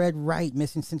 Fred Wright,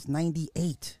 missing since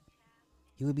 98,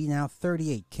 he would be now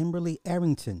 38. Kimberly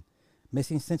Arrington,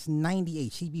 missing since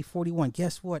 98, she'd be 41.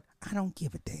 Guess what? I don't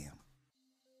give a damn.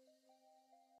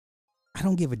 I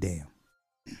don't give a damn.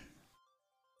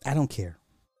 I don't care.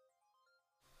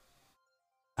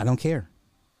 I don't care.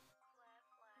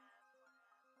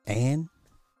 And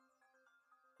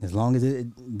as long as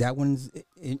that one's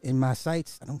in my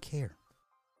sights, I don't care.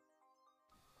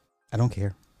 I don't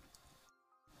care.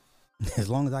 As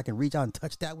long as I can reach out and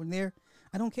touch that one there,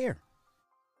 I don't care.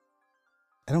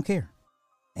 I don't care.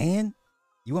 And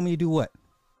you want me to do what?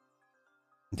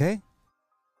 Okay?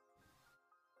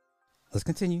 Let's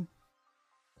continue.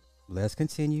 Let's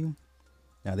continue.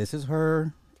 Now, this is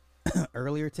her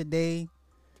earlier today.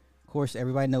 Of course,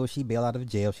 everybody knows she bailed out of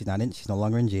jail. She's no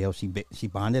longer in jail. She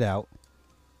bonded out.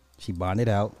 She bonded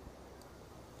out.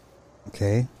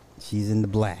 Okay? She's in the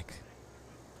black.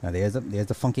 Now, there's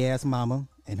a funky ass mama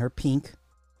in her pink,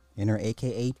 in her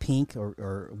AKA pink,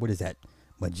 or what is that?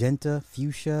 Magenta,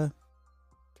 fuchsia,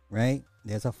 right?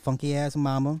 There's a funky ass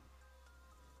mama.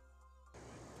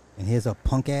 And here's a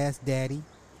punk ass daddy.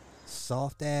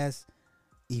 Soft ass,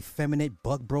 effeminate,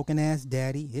 buck broken ass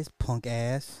daddy. His punk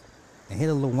ass. And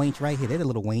here's a little wench right here. There's a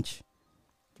little wench.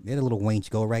 There's a little wench.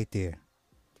 Go right there.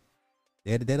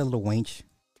 There's a little wench.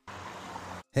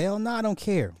 Hell no, I don't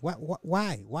care.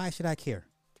 Why? Why should I care?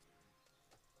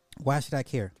 Why should I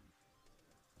care?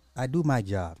 I do my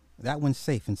job. That one's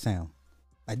safe and sound.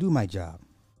 I do my job.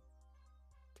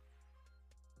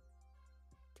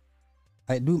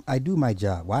 I do my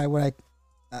job. Why would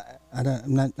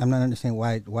I'm not understanding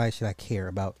why should I care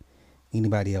about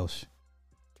anybody else?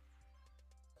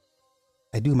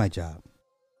 I do my job.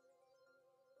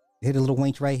 Hit a little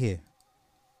wench right here.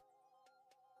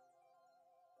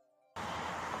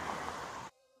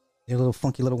 Hit a little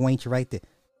funky little wench right there.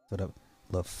 So the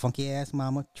little funky ass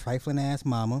mama, trifling ass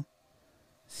mama,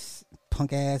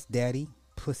 punk ass daddy,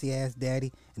 pussy ass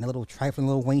daddy, and a little trifling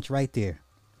little wench right there.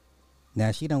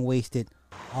 Now she done wasted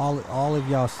all of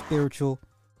y'all spiritual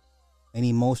and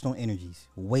emotional energies.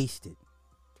 Wasted.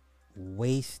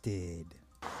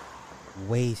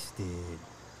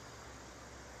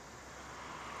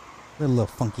 Little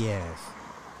funky ass.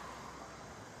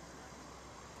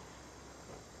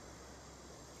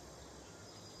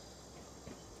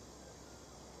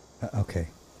 Okay.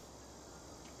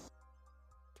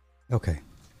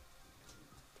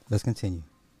 Let's continue.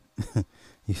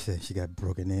 You said she got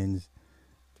broken ends.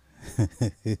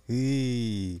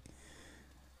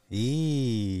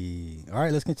 All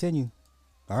right, let's continue.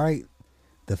 All right.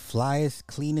 The flyest,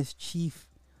 cleanest chief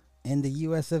in the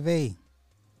U.S. of A.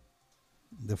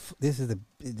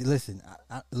 Listen.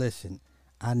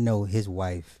 I know his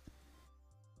wife.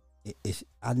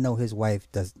 I know his wife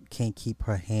can't keep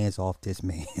her hands off this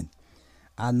man.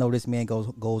 I know this man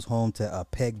goes home to a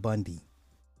Peg Bundy.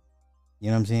 You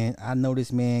know what I'm saying? I know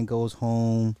this man goes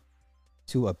home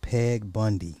to a Peg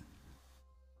Bundy.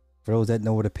 For those that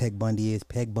know what a Peg Bundy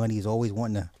is always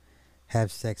wanting to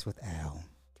have sex with Al.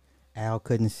 Al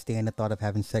couldn't stand the thought of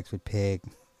having sex with Peg.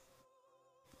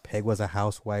 Peg was a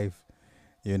housewife.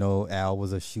 You know, Al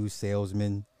was a shoe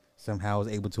salesman. Somehow was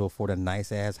able to afford a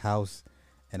nice ass house.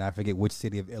 And I forget which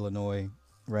city of Illinois,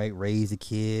 right? Raise the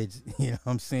kids. You know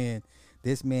what I'm saying?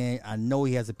 This man, I know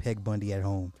he has a Peg Bundy at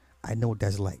home. I know what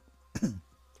that's like.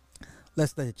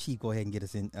 Let's let the chief go ahead and get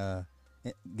us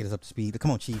up to speed.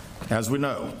 Come on, chief. As we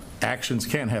know, actions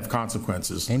can have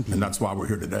consequences, Indeed. and that's why we're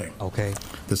here today. Okay.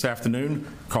 This afternoon,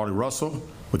 Carlee Russell,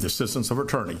 with the assistance of her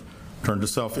attorney, turned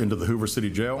herself into the Hoover City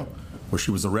Jail, where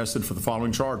she was arrested for the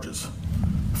following charges: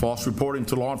 false reporting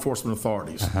to law enforcement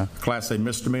authorities, Class A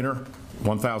misdemeanor,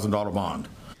 $1,000 bond.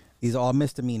 These are all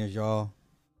misdemeanors, y'all.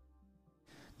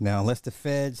 Now, unless the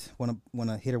feds want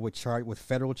to hit her with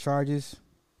federal charges,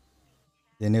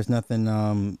 then there's nothing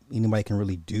anybody can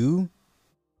really do,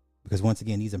 because once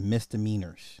again, these are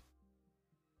misdemeanors,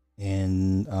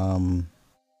 and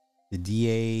the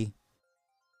DA,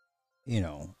 you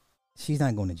know, she's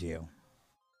not going to jail.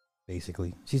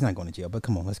 Basically, she's not going to jail. But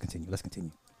come on, let's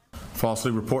continue. Falsely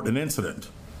report an incident,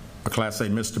 a Class A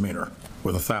misdemeanor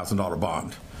with a $1,000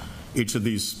 bond. Each of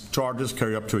these charges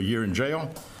carry up to a year in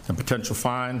jail and potential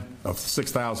fine of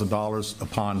 $6,000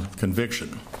 upon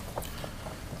conviction.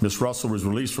 Ms. Russell was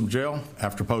released from jail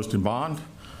after posting bond.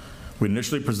 We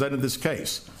initially presented this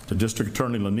case to District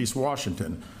Attorney Lanice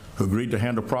Washington, who agreed to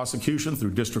handle prosecution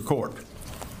through district court.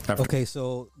 Okay,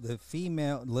 so the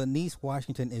female, Lanice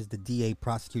Washington, is the DA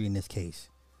prosecuting this case.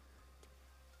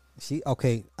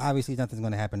 Obviously nothing's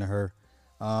going to happen to her.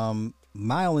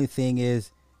 My only thing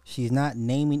is she's not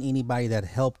naming anybody that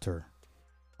helped her.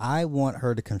 I want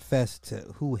her to confess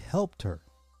to who helped her.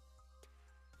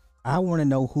 I want to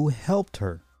know who helped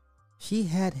her. She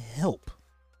had help.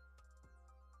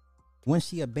 When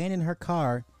she abandoned her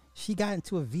car, she got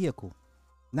into a vehicle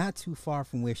not too far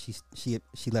from where she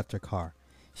left her car.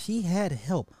 She had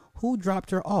help. Who dropped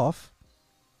her off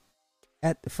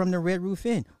from the Red Roof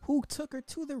Inn? Who took her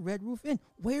to the Red Roof Inn?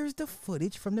 Where's the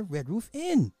footage from the Red Roof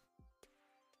Inn?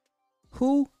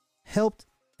 Who helped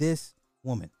this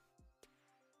woman?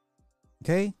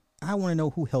 Okay? I want to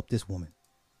know who helped this woman.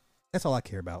 That's all I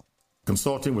care about.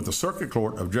 Consulting with the Circuit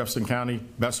Court of Jefferson County,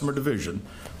 Bessemer Division,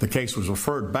 the case was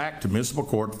referred back to municipal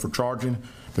court for charging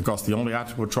because the only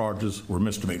applicable charges were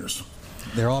misdemeanors.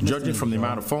 They're all Judging from the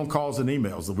amount of phone calls and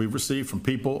emails that we've received from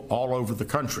people all over the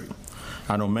country,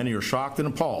 I know many are shocked and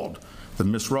appalled that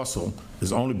Ms. Russell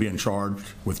is only being charged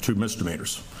with 2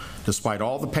 misdemeanors, despite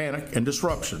all the panic and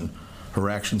disruption her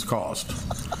actions caused.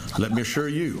 Let me assure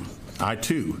you, I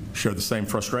too share the same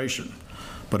frustration,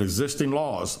 but existing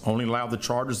laws only allow the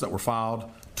charges that were filed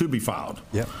to be filed.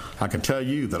 Yep. I can tell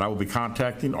you that I will be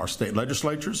contacting our state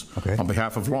legislatures on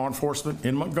behalf of law enforcement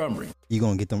in Montgomery. You're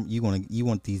gonna get them. You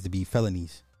want these to be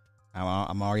felonies.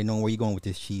 I'm already knowing where you're going with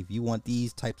this, Chief. You want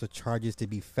these types of charges to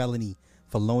be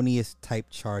felonious type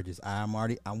charges.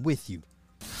 I'm with you.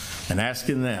 And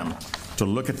asking them to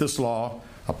look at this law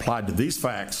applied to these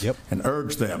facts and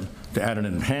urge them to add an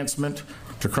enhancement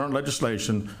to current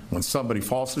legislation when somebody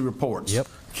falsely reports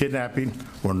kidnapping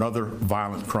or another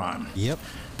violent crime.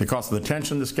 Because of the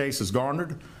attention this case has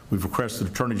garnered, we've requested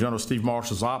Attorney General Steve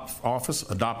Marshall's office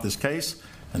adopt this case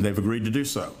and they've agreed to do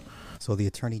so. So the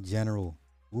Attorney General,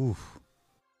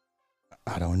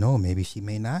 I don't know. Maybe she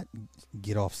may not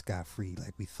get off scot-free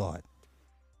like we thought.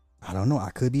 I don't know.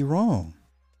 I could be wrong.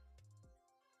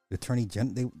 The Attorney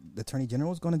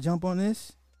General is going to jump on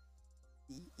this.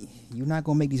 You're not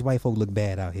going to make these white folk look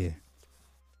bad out here.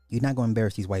 You're not going to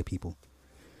embarrass these white people.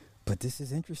 But this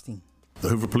is interesting. The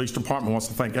Hoover Police Department wants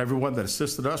to thank everyone that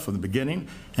assisted us from the beginning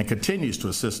and continues to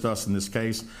assist us in this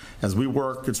case as we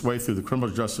work its way through the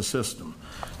criminal justice system.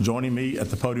 Joining me at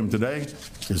the podium today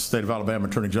is State of Alabama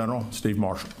Attorney General Steve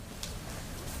Marshall.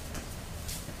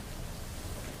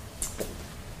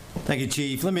 Thank you,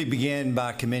 Chief. Let me begin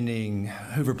by commending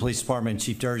Hoover Police Department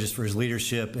Chief Durgis for his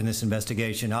leadership in this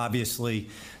investigation. Obviously,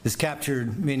 this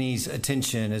captured many's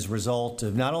attention as a result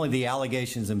of not only the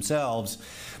allegations themselves,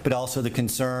 but also the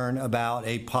concern about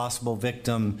a possible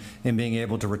victim and being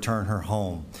able to return her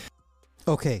home.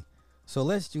 Okay, so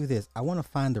let's do this. I want to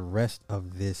find the rest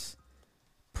of this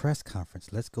press conference.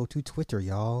 Let's go to Twitter,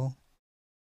 y'all.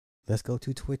 Let's go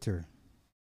to Twitter.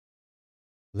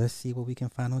 Let's see what we can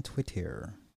find on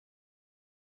Twitter.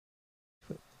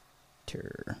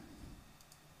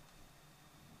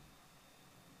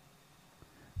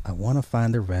 I want to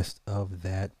find the rest of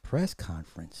that press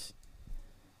conference,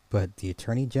 but the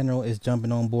Attorney General is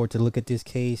jumping on board to look at this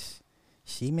case.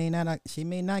 She may not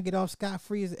get off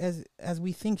scot-free as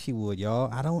we think she would, y'all.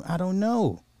 I don't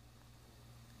know.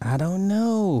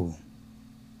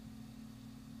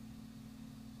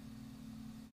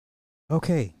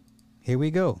 Okay, here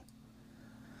we go.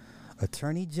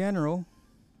 Attorney General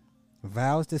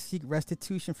vows to seek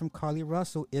restitution from Carlee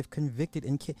Russell if convicted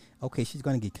in case. Okay, she's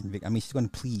going to get convicted. I mean, she's going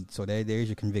to plead. So there's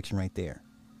your conviction right there.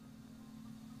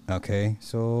 Okay,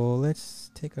 so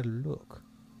let's take a look.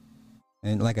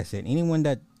 And like I said, anyone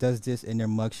that does this in their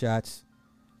mugshots,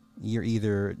 you're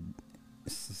either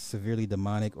severely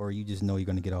demonic or you just know you're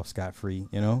going to get off scot-free,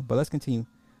 you know? But let's continue.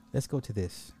 Let's go to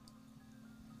this.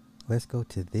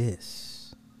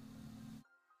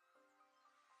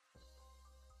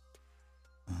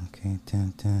 Okay,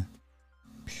 dun, dun.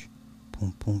 Psh,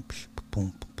 boom, boom, psh,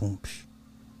 boom, boom, psh.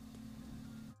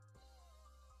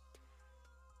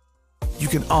 You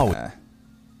can always.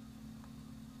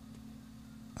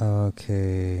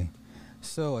 Okay.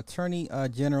 So, Attorney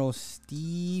General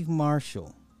Steve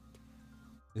Marshall.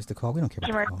 Is the call? We don't care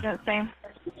about the call.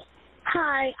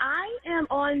 Hi, I am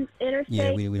on interstate.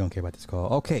 Yeah, we don't care about this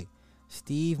call. Okay.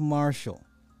 Steve Marshall.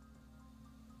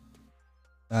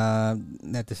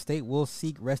 That the state will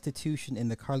seek restitution in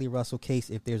the Carlee Russell case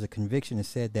if there's a conviction, and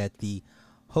said that the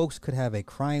hoax could have a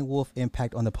crying wolf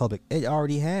impact on the public. It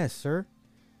already has, sir.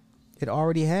 It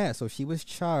already has. So she was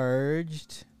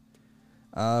charged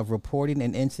of reporting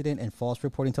an incident and false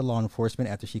reporting to law enforcement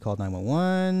after she called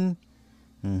 911.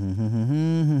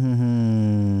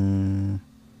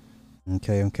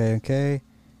 Okay.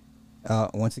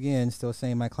 Once again, still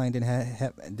saying my client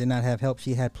did not have help.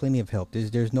 She had plenty of help.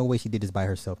 There's no way she did this by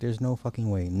herself. There's no fucking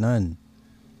way. None.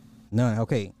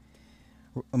 Okay.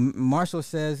 Marshall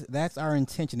says that's our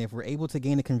intention. If we're able to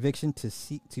gain a conviction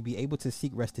to be able to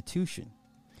seek restitution,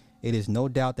 it is no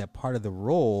doubt that part of the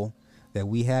role that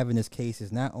we have in this case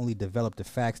is not only develop the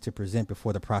facts to present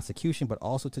before the prosecution, but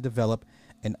also to develop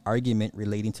an argument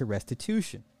relating to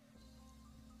restitution.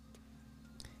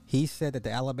 He said that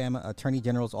the Alabama Attorney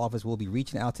General's office will be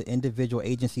reaching out to individual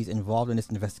agencies involved in this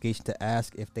investigation to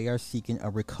ask if they are seeking a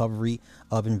recovery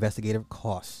of investigative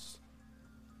costs.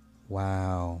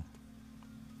 Wow.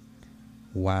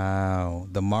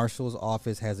 The Marshal's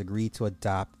office has agreed to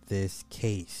adopt this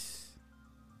case.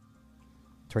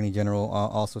 Attorney General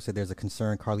also said there's a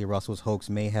concern Carlee Russell's hoax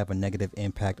may have a negative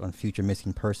impact on future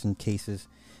missing person cases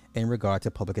in regard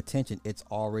to public attention. It's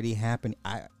already happened.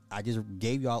 I just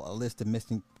gave y'all a list of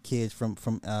missing kids from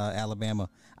Alabama.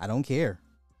 I don't care.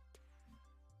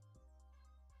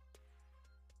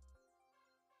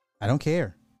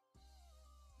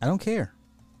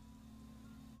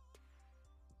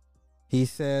 He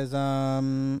says,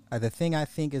 the thing I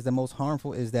think is the most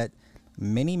harmful is that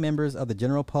many members of the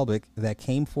general public that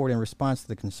came forward in response to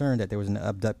the concern that there was an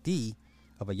abductee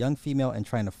of a young female and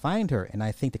trying to find her. And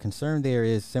I think the concern there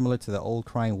is similar to the old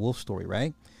crying wolf story,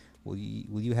 right? Will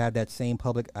you have that same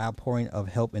public outpouring of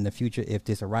help in the future if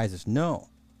this arises? No.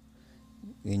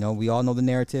 You know, we all know the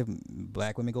narrative.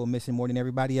 Black women go missing more than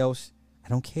everybody else. I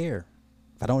don't care.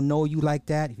 If I don't know you like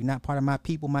that, if you're not part of my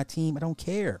people, my team, I don't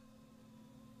care.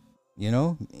 You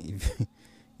know,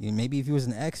 maybe if you was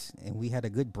an ex and we had a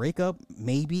good breakup,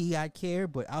 maybe I'd care.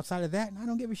 But outside of that, I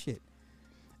don't give a shit.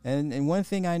 And one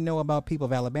thing I know about people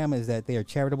of Alabama is that they are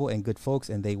charitable and good folks,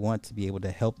 and they want to be able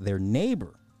to help their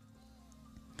neighbor.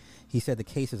 He said the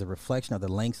case is a reflection of the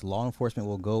lengths law enforcement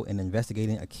will go in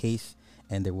investigating a case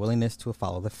and their willingness to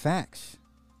follow the facts.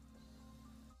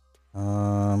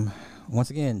 Once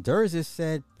again, Durzis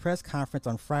said press conference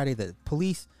on Friday that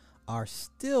police are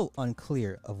still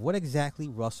unclear of what exactly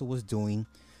Russell was doing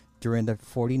during the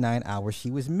 49 hours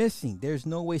she was missing. There's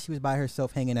no way she was by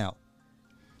herself hanging out.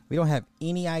 We don't have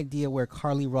any idea where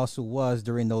Carlee Russell was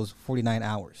during those 49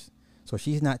 hours. So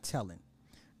she's not telling.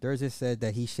 Durzis said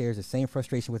that he shares the same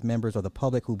frustration with members of the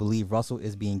public who believe Russell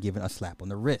is being given a slap on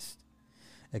the wrist.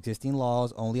 Existing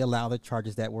laws only allow the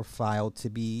charges that were filed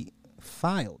to be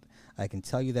filed. I can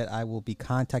tell you that I will be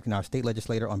contacting our state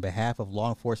legislator on behalf of law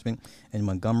enforcement in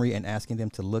Montgomery and asking them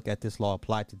to look at this law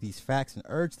applied to these facts and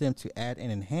urge them to add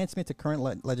an enhancement to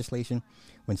current legislation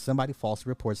when somebody falsely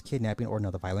reports kidnapping or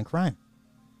another violent crime.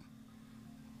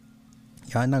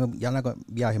 Y'all not gonna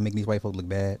be out here making these white folk look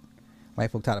bad.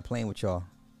 White folk tired of playing with y'all.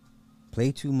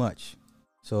 Play too much.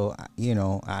 So,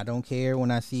 I don't care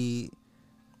when I see,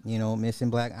 missing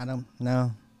black. I don't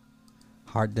know.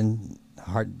 Heart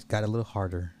got a little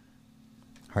harder.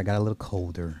 Heart got a little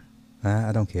colder.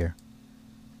 I don't care.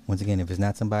 Once again, if it's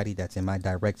not somebody that's in my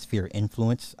direct sphere of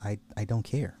influence, I don't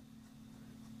care.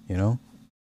 And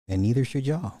neither should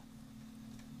y'all.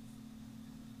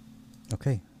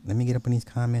 Okay, let me get up in these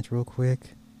comments real quick.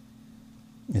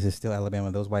 This is still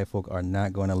Alabama. Those white folk are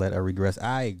not going to let her regress.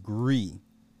 I agree.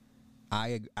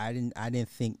 I didn't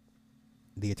think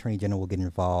the attorney general will get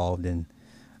involved, and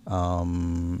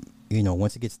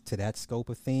once it gets to that scope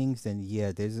of things, then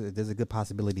yeah, there's a good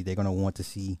possibility they're going to want to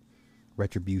see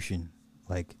retribution.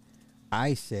 Like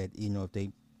I said, if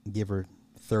they give her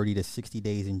 30 to 60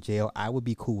 days in jail, I would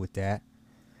be cool with that.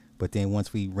 But then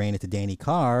once we ran into Danny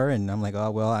Carr, and I'm like, oh,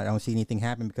 well, I don't see anything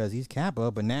happen because he's Kappa,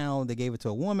 but now they gave it to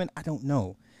a woman. I don't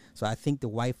know. So I think the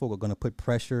white folk are going to put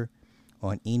pressure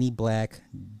on any black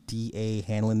DA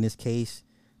handling this case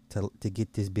to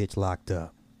get this bitch locked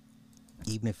up,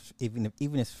 even if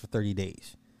it's for 30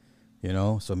 days,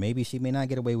 So maybe she may not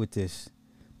get away with this,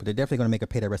 but they're definitely going to make her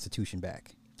pay that restitution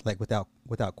back, like without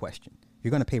question. You're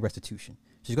going to pay restitution.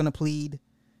 She's going to plead.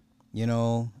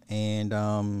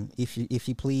 And if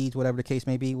she pleads, whatever the case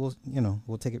may be, we'll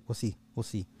take it. We'll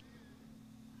see.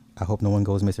 I hope no one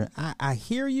goes missing. I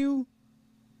hear you.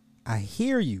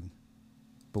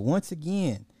 But once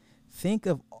again, think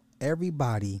of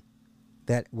everybody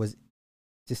that was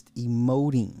just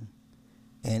emoting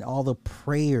and all the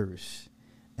prayers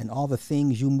and all the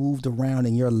things you moved around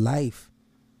in your life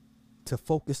to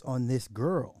focus on this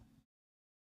girl.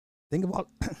 Think about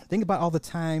all the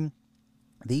time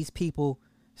these people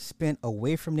spent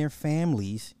away from their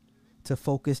families to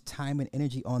focus time and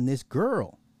energy on this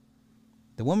girl.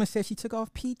 The woman said she took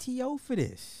off PTO for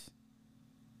this.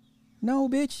 No,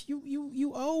 bitch,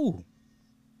 you owe.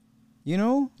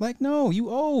 No, you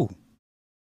owe.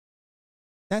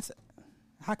 That's,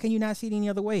 how can you not see it any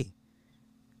other way?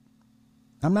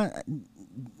 I'm not,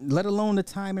 let alone the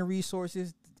time and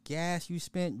resources, gas you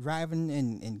spent driving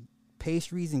and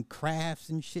pastries and crafts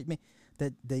and shit, man.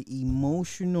 The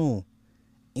emotional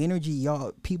energy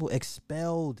y'all people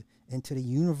expelled into the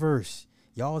universe.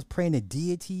 Y'all was praying to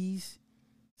deities.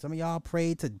 Some of y'all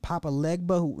prayed to Papa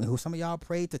Legba, who some of y'all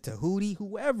prayed to Tahuti,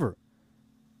 whoever.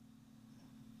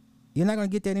 You're not going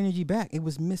to get that energy back. It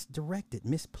was misdirected,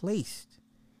 misplaced.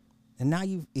 And now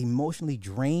you've emotionally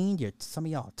drained. Some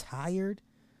of y'all tired.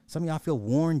 Some of y'all feel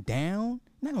worn down.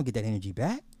 You're not going to get that energy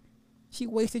back. She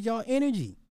wasted y'all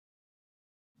energy.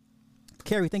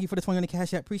 Carrie, thank you for the 20 on the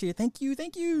Cash App. Appreciate it. Thank you.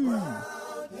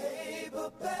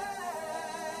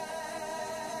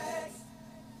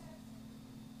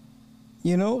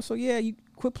 So yeah, you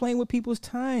quit playing with people's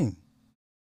time.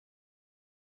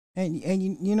 And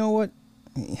you know what?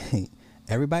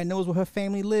 Everybody knows where her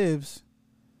family lives.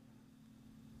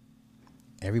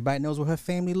 I'm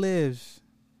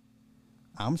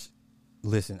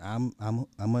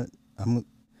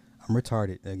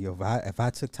retarded. If I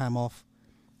took time off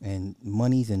and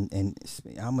monies and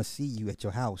I'm gonna see you at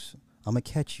your house. I'm gonna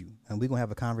catch you and we're gonna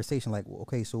have a conversation like, well,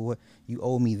 okay, so what, you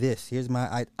owe me this. Here's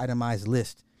my itemized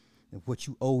list of what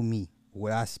you owe me,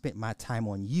 where I spent my time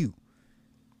on you.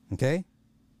 Okay?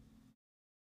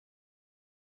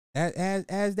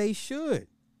 As they should.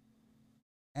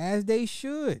 Egg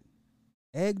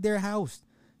their house.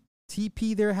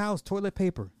 TP their house. Toilet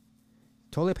paper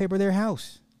their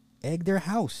house. Egg their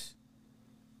house.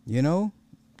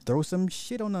 Throw some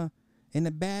shit in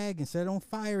the bag and set it on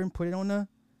fire and put it on the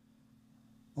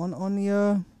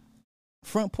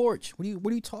front porch. What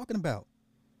are you talking about?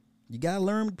 You gotta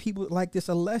learn people like this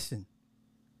a lesson.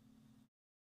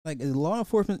 Like law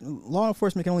enforcement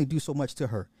can only do so much to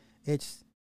her. It's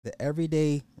The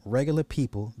everyday, regular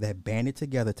people that banded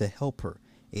together to help her.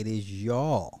 It is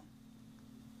y'all.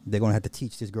 They're going to have to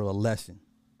teach this girl a lesson.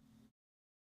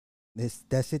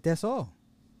 That's it. That's all.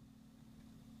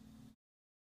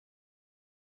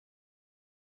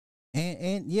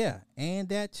 And yeah, and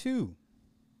that too.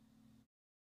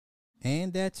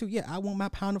 And that too. Yeah, I want my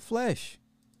pound of flesh.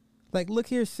 Like, look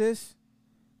here, sis.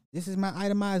 This is my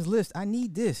itemized list. I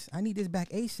need this. I need this back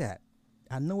ASAP.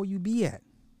 I know where you be at.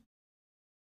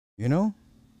 You know?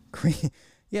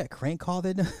 Yeah, Crank called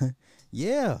it.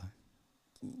 Yeah.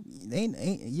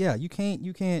 Yeah, you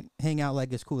can't hang out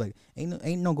like it's cool. Like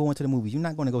ain't no going to the movies. You're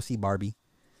not going to go see Barbie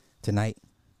tonight.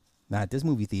 Not at this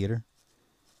movie theater.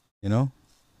 You know?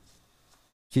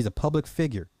 She's a public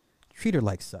figure. Treat her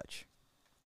like such.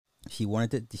 She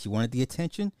wanted the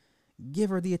attention. Give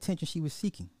her the attention she was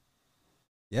seeking.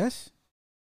 Yes?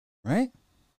 Right?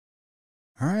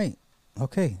 All right.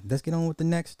 Okay, let's get on with the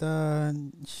next let's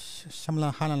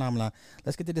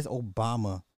get to this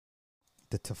Obama,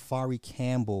 the Tafari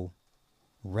Campbell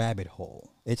rabbit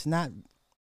hole. It's not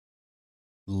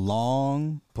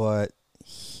long, but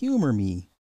humor me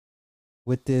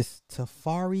with this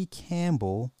Tafari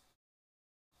Campbell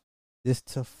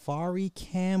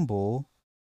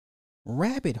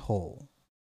rabbit hole.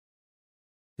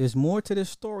 There's more to this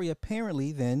story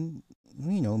apparently than,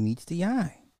 meets the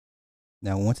eye.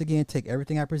 Now, once again, take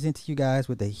everything I present to you guys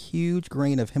with a huge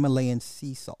grain of Himalayan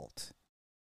sea salt.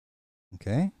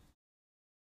 Okay?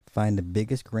 Find the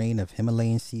biggest grain of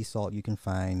Himalayan sea salt you can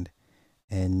find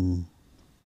and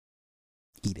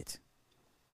eat it.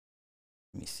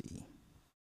 Let me see.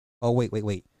 Oh, wait.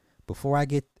 Before I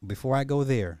go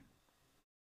there,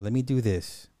 let me do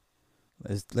this.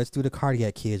 Let's do the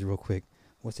cardiac kids real quick.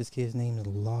 What's this kid's name?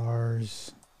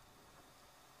 Lars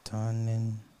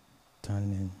Tonnen.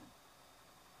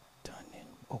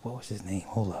 Oh, what was his name?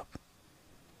 Hold up.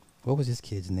 What was this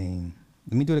kid's name?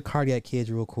 Let me do the cardiac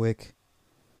kids real quick.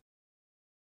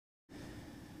 I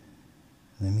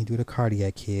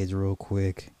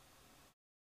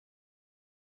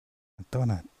thought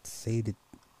I saved it.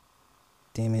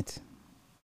 Damn it.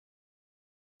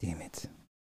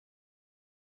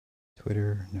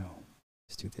 Twitter, no.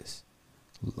 Let's do this.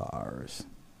 Lars.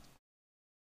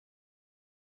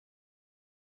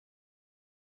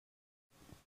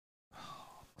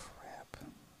 Oh, crap.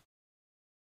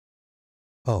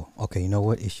 Oh, okay. You know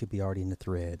what? It should be already in the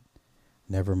thread.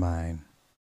 Never mind.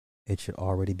 It should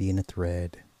already be in the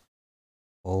thread.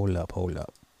 Hold up.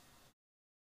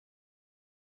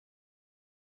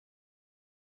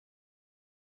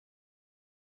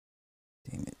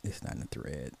 Damn it. It's not in the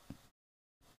thread.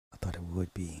 I thought it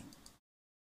would be.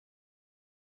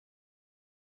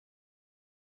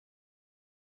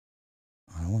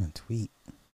 I don't want to tweet.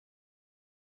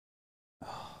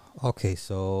 Okay,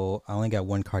 so I only got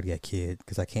one cardiac kid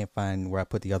because I can't find where I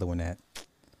put the other one at.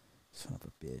 Son of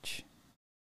a bitch.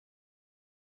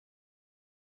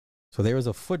 So there was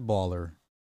a footballer.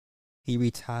 He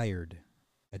retired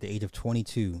at the age of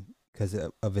 22 because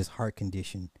of his heart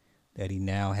condition that he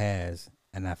now has,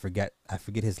 and I forget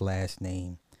his last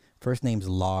name. First name's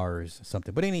Lars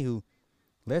something. But anywho,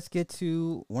 let's get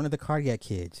to one of the cardiac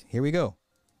kids. Here we go.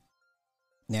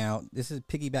 Now, this is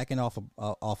piggybacking off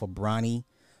of Bronny.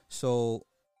 So,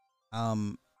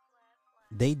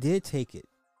 they did take it.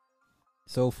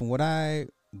 So, from what I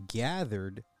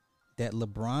gathered, that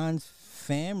LeBron's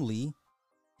family,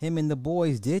 him and the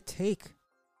boys, did take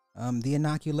the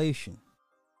inoculation.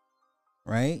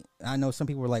 Right? I know some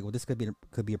people were like, "Well, this could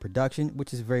be a production,"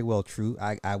 which is very well true.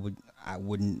 I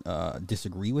wouldn't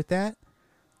disagree with that.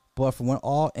 But from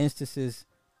all instances,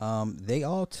 they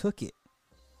all took it.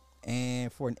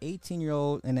 And for an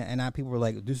 18-year-old, and people were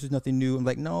like, "This is nothing new." I'm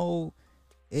like, no,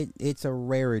 it's a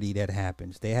rarity that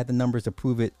happens. They had the numbers to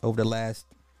prove it over the last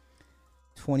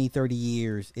 20, 30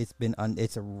 years. It's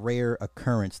a rare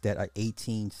occurrence that a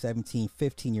 18, 17,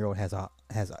 15-year-old has a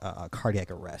cardiac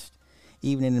arrest,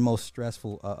 even in the most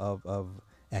stressful of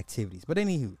activities. But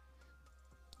anywho,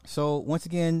 so once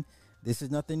again, this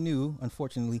is nothing new,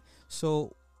 unfortunately.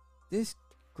 So this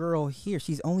girl here,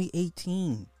 she's only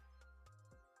 18.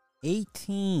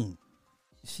 18.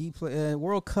 She played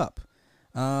World Cup.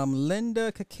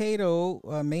 Linda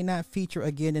Caicedo may not feature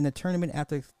again in the tournament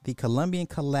after the Colombian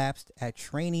collapsed at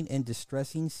training in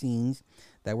distressing scenes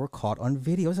that were caught on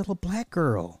video. It's a little black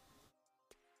girl.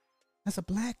 That's a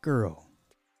black girl.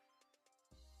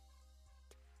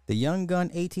 The young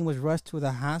gun, 18, was rushed to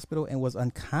the hospital and was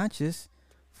unconscious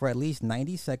for at least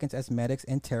 90 seconds as medics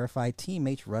and terrified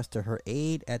teammates rushed to her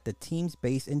aid at the team's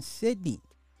base in Sydney.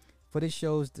 Footage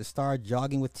shows the star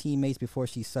jogging with teammates before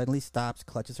she suddenly stops,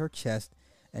 clutches her chest,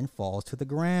 and falls to the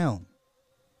ground.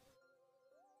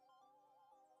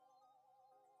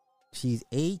 She's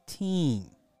 18.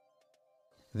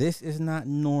 This is not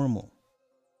normal.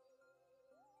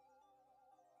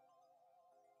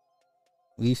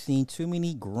 We've seen too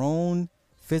many grown,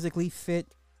 physically fit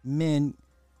men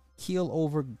keel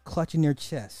over clutching their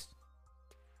chest.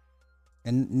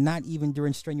 And not even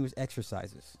during strenuous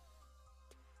exercises.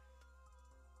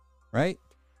 Right?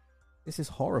 This is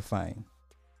horrifying.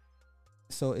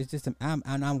 So it's just,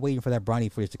 I'm waiting for that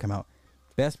Bronny footage to come out.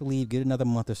 Best believe, get another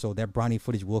month or so, that Bronny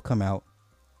footage will come out.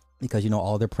 Because,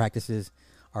 all their practices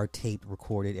are taped,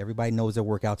 recorded. Everybody knows their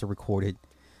workouts are recorded.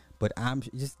 But I'm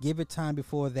just give it time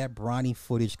before that Bronny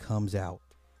footage comes out.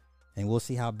 And we'll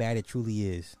see how bad it truly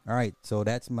is. All right, so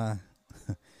that's my...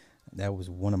 that was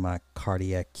one of my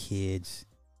cardiac kids.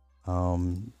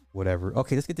 Whatever.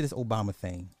 Okay, let's get to this Obama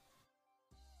thing.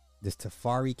 This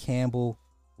Tafari Campbell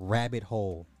rabbit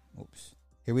hole. Oops.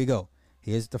 Here we go.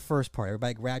 Here's the first part.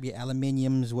 Everybody grab your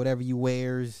aluminiums, whatever you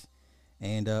wears.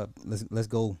 And let's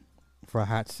go for a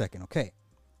hot second. Okay.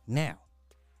 Now,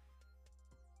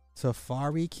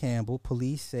 Tafari Campbell,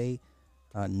 police say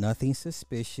nothing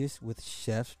suspicious with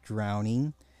chefs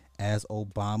drowning as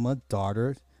Obama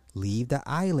daughter leave the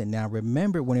island. Now,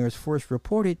 remember when it was first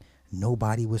reported,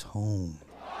 nobody was home.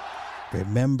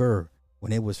 Remember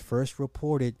when it was first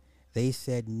reported, they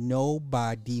said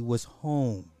nobody was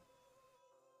home.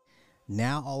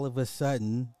 Now, all of a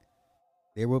sudden,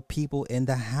 there were people in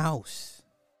the house.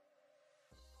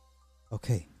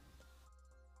 Okay.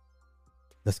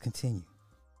 Let's continue.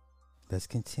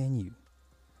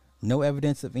 No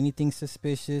evidence of anything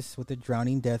suspicious with the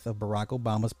drowning death of Barack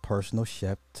Obama's personal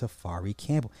chef, Tafari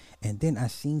Campbell. And then I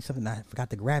seen something, I forgot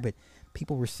to grab it.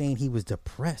 People were saying he was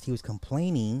depressed. He was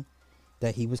complaining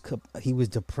that he was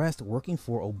depressed working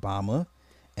for Obama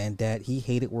and that he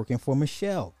hated working for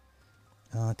Michelle.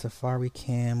 Tafari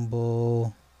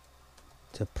Campbell,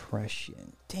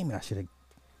 depression. Damn it, I should have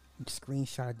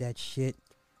screenshotted that shit.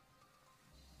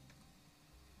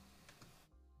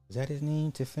 Is that his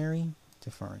name? Tafari?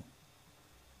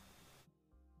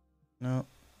 No.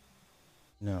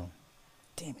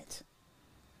 Damn it.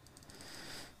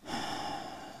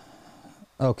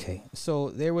 Okay, so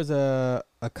there was a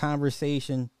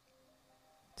conversation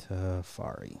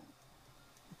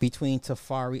between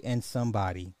Tafari and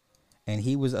somebody, and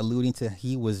he was alluding to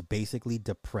he was basically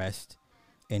depressed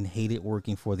and hated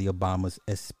working for the Obamas,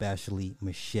 especially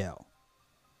Michelle.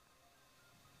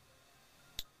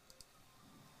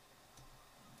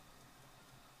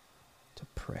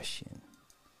 Depression.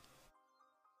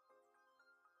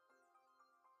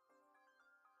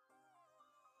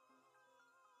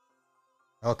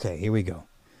 Okay, here we go.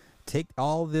 Take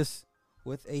all this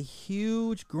with a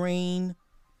huge grain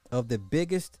of the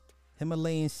biggest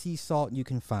Himalayan sea salt you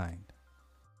can find.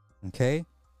 Okay?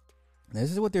 Now,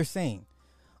 this is what they're saying.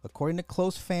 According to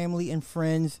close family and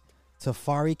friends,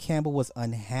 Tafari Campbell was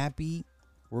unhappy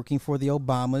working for the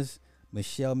Obamas.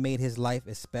 Michelle made his life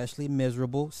especially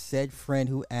miserable, said friend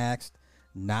who asked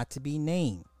not to be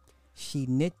named. She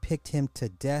nitpicked him to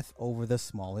death over the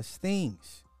smallest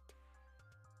things.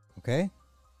 Okay?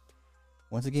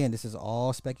 Once again, this is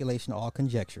all speculation, all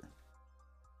conjecture.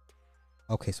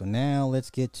 Okay, so now let's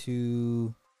get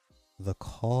to the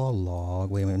call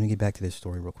log. Wait a minute, let me get back to this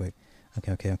story real quick.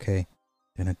 Okay.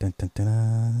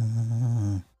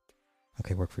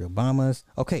 Okay, work for the Obamas.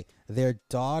 Okay, their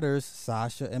daughters,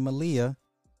 Sasha and Malia,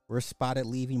 were spotted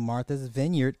leaving Martha's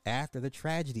Vineyard after the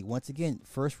tragedy. Once again,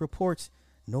 first reports,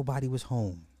 nobody was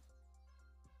home.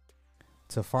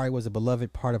 Tafari was a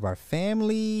beloved part of our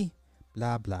family.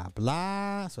 Blah, blah,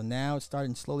 blah. So now it's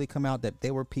starting to slowly come out that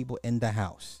there were people in the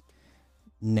house.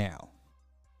 Now,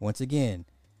 once again,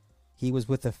 he was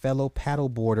with a fellow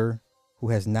paddleboarder who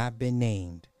has not been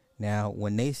named. Now,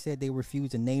 when they said they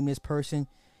refused to name this person,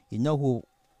 you know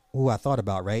who I thought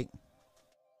about, right?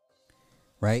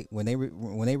 Right? When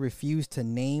they refused to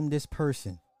name this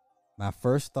person, my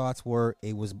first thoughts were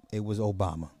it was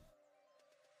Obama.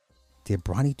 Did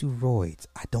Bronny do roids?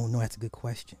 I don't know. That's a good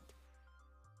question.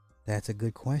 Right? That's a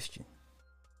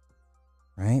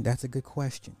good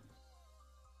question.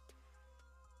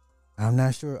 I'm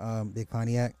not sure, Big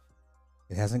Pontiac.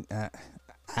 It hasn't. I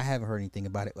haven't heard anything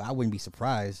about it. I wouldn't be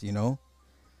surprised,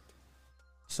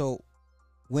 So,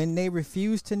 when they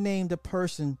refused to name the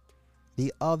person,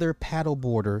 the other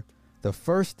paddleboarder, the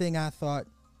first thing I thought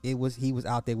he was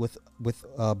out there with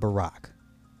Barack,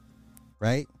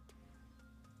 right?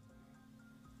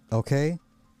 Okay.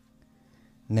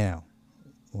 Now,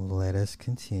 let us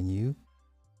continue.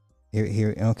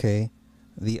 Here. Okay.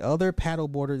 The other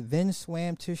paddleboarder then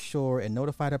swam to shore and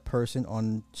notified a person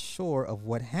on shore of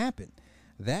what happened.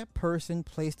 That person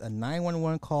placed a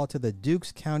 911 call to the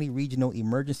Dukes County Regional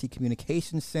Emergency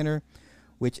Communications Center,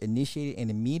 which initiated an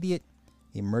immediate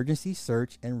emergency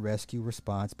search and rescue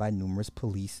response by numerous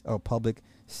police or public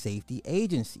safety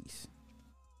agencies.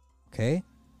 Okay.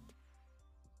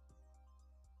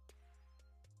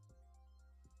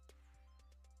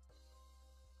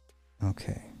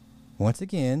 Okay. Once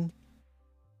again,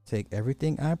 take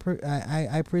everything I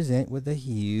present with a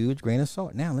huge grain of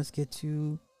salt. Now let's get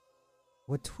to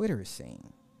what Twitter is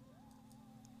saying.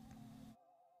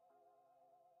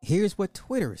 Here's what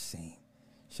Twitter is saying.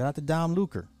 Shout out to Dom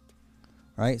Luker.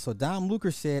 All right, so Dom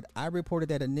Luker said, I reported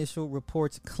that initial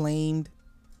reports claimed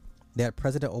that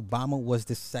President Obama was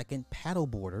the second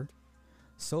paddleboarder.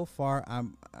 So far,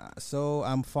 I'm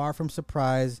far from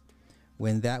surprised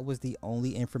when that was the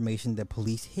only information that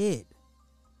police hid.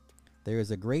 There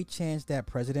is a great chance that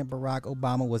President Barack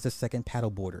Obama was the second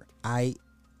paddleboarder. I'm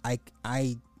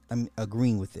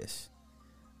agreeing with this.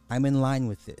 I'm in line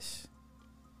with this.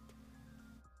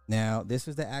 Now, this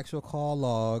was the actual call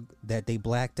log that they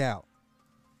blacked out.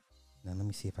 Now, let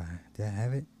me see if did I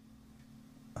have it?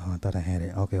 Oh, I thought I had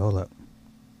it. Okay, hold up.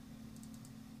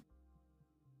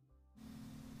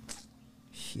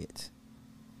 Shit.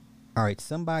 All right,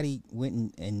 somebody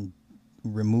went and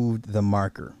removed the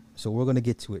marker. So we're going to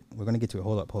get to it.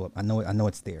 Hold up. I know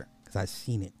it's there because I've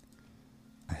seen it.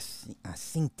 I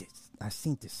seen this,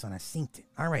 son. I seen it.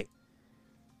 All right.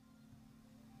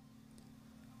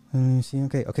 Let me see.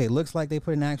 Okay. Looks like they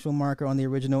put an actual marker on the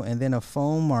original and then a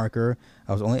phone marker.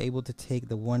 I was only able to take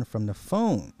the one from the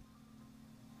phone.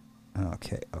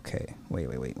 Okay.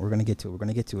 Wait. We're gonna get to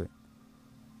it.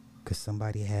 Because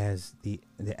somebody has the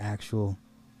actual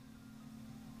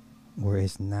where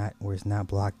it's not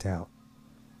blocked out.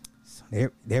 So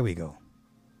there we go.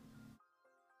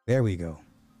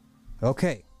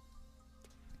 Okay.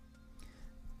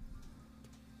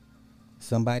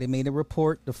 Somebody made a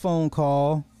report, the phone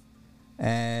call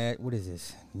at, what is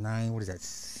this? 9, what is that?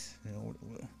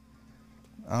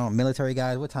 Oh, military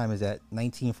guys, what time is that?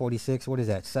 1946, what is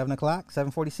that? 7 o'clock?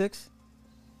 7:46?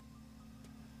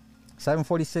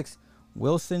 7:46,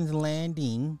 Wilson's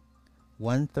Landing,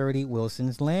 1:30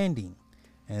 Wilson's Landing.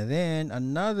 And then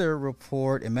another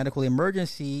report, a medical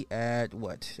emergency at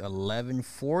what?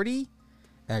 11:40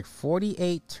 at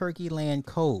 48 Turkey Land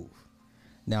Cove.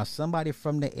 Now, somebody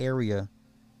from the area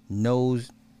knows,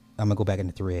 I'm going to go back in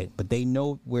the thread, but they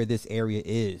know where this area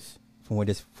is from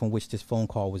which this phone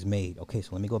call was made. Okay,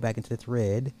 so let me go back into the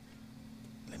thread.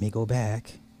 Let me go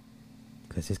back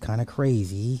because it's kind of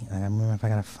crazy. I don't remember if I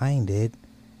got to find it.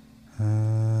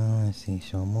 Let's see,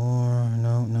 show more.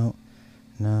 No.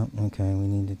 Okay, we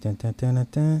need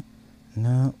to,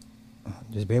 no.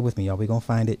 Just bear with me, y'all. We're going to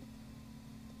find it.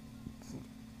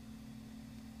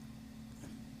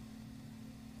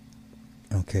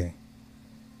 Okay.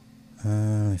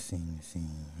 Let's see.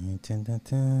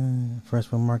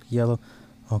 First one marked yellow.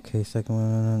 Okay, second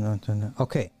one.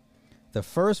 Okay. The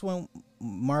first one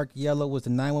marked yellow was the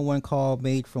 911 call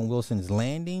made from Wilson's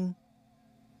Landing.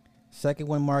 Second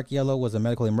one marked yellow was a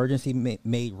medical emergency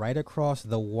made right across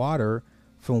the water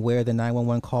from where the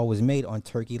 911 call was made on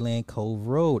Turkey Land Cove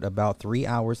Road about 3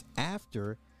 hours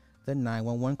after the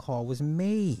 911 call was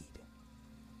made.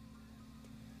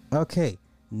 Okay.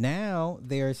 Now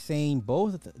they're saying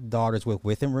both daughters were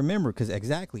with him. Remember, because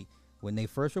exactly when they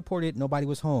first reported, nobody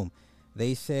was home.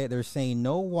 They're saying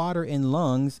no water in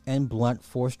lungs and blunt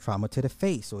force trauma to the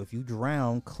face. So if you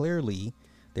drown, clearly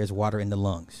there's water in the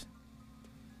lungs.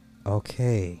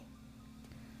 Okay.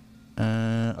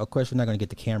 Of course, we're not gonna get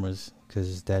the cameras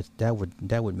because that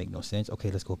would make no sense. Okay,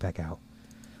 let's go back out.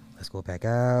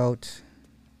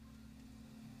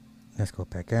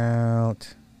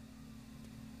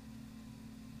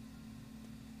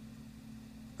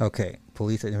 Okay,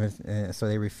 police, so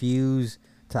they refuse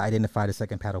to identify the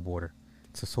second paddleboarder.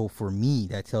 So for me,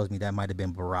 that tells me that might have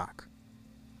been Barack.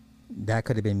 That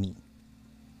could have been me.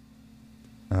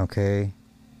 Okay.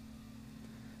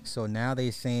 So now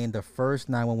they're saying the first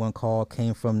 911 call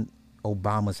came from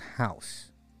Obama's house.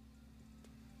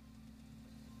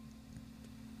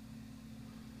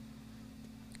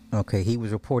 Okay, he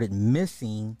was reported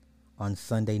missing on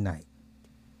Sunday night.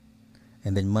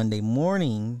 And then Monday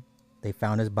morning, they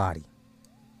found his body.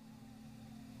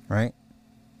 Right?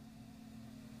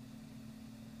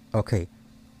 Okay.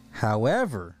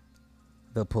 However,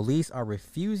 the police are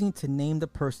refusing to name the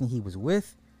person he was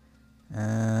with.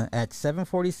 At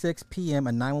 7:46 p.m.,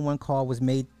 a 911 call was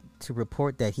made to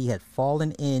report that he had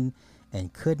fallen in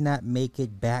and could not make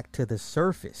it back to the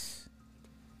surface.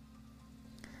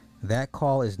 That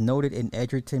call is noted in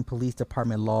Edgerton Police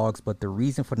Department logs, but the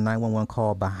reason for the 911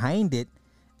 call behind it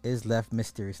is left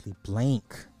mysteriously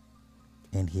blank.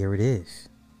 And here it is.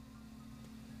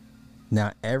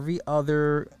 Now, every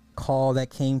other call that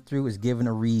came through is given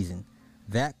a reason.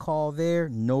 That call there,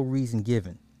 no reason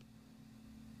given.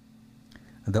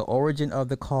 The origin of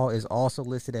the call is also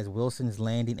listed as Wilson's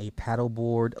Landing, a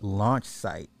paddleboard launch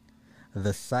site.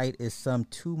 The site is some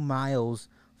 2 miles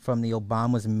from the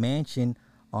Obama's mansion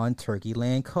on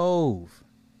Turkeyland Cove.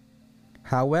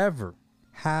 However,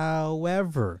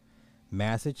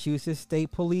 Massachusetts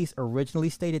State Police originally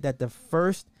stated that the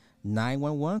first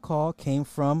 911 call came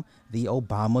from the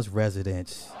Obama's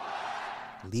residence.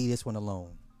 Leave this one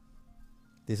alone.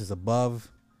 This is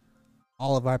above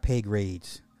all of our pay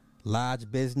grades. Lodge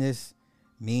business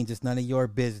means it's none of your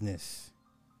business.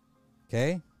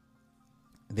 Okay?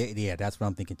 Yeah, that's what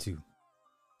I'm thinking too.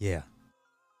 Yeah.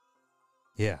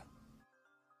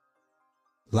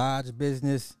 Lodge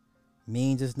business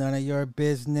means it's none of your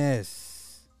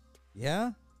business.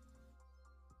 Yeah?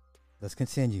 Let's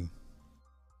continue.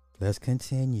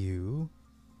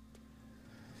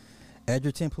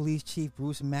 Edgerton Police Chief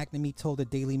Bruce McNamee told the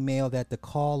Daily Mail that the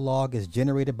call log is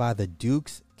generated by the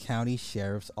Dukes County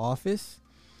Sheriff's Office.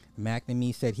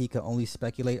 McNamee said he could only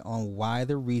speculate on why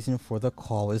the reason for the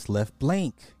call is left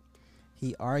blank.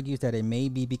 He argues that it may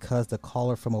be because the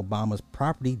caller from Obama's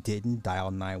property didn't dial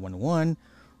 911,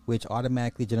 which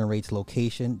automatically generates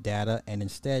location data, and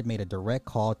instead made a direct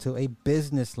call to a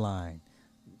business line.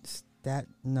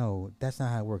 No, that's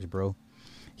not how it works, bro.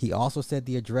 He also said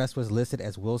the address was listed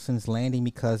as Wilson's Landing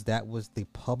because that was the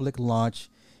public launch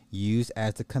used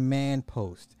as the command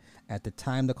post. At the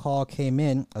time the call came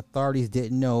in, authorities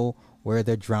didn't know where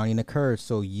the drowning occurred,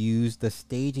 so used the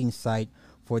staging site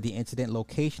for the incident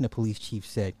location, the police chief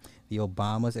said. The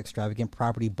Obama's extravagant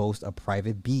property boasts a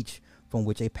private beach from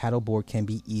which a paddleboard can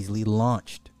be easily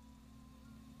launched.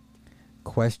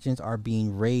 Questions are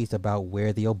being raised about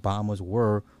where the Obamas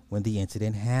were when the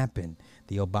incident happened.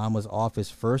 The Obama's office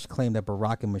first claimed that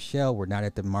Barack and Michelle were not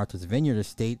at the Martha's Vineyard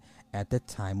estate at the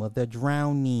time of the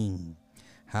drowning.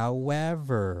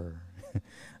 However,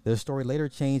 the story later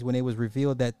changed when it was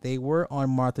revealed that they were on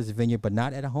Martha's Vineyard but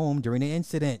not at home during the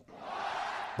incident.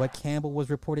 But Campbell was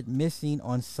reported missing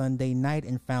on Sunday night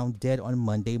and found dead on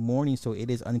Monday morning, so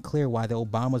it is unclear why the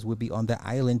Obamas would be on the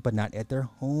island but not at their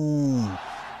home.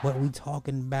 What are we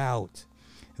talking about?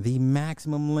 The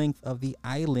maximum length of the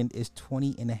island is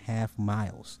 20.5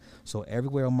 miles. So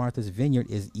everywhere on Martha's Vineyard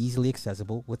is easily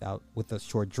accessible with a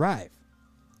short drive.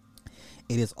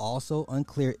 It is also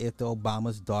unclear if the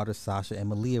Obama's daughters, Sasha and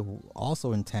Malia, who were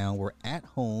also in town, were at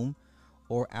home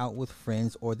or out with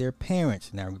friends or their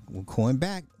parents. Now, we're going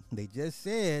back. They just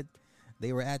said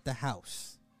they were at the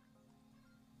house.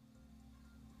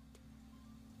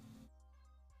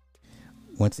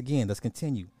 Once again, let's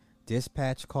continue.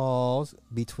 Dispatch calls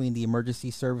between the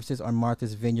emergency services on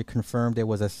Martha's Vineyard confirmed there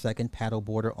was a second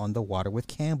paddleboarder on the water with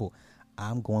Campbell.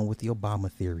 I'm going with the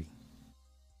Obama theory.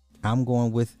 I'm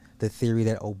going with the theory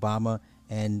that Obama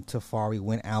and Tafari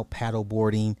went out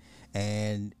paddleboarding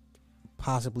and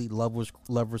possibly lovers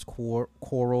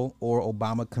quarrel, or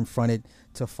Obama confronted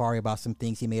Tafari about some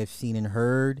things he may have seen and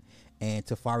heard, and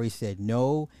Tafari said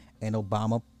no, and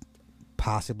Obama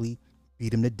possibly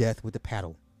beat him to death with the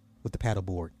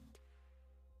paddleboard.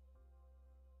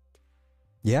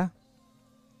 Yeah.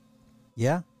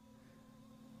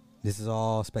 This is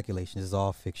all speculation. This is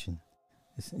all fiction.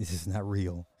 This is not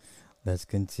real. Let's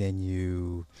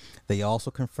continue. They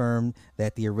also confirmed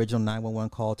that the original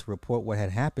 911 call to report what had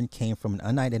happened came from an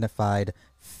unidentified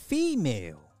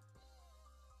female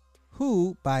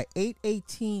who, by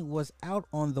 8:18, was out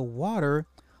on the water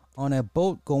on a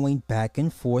boat going back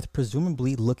and forth,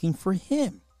 presumably looking for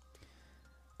him.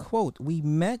 Quote, "We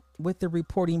met with the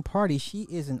reporting party. She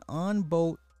is on a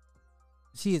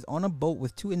boat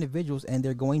with two individuals and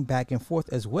they're going back and forth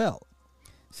as well,"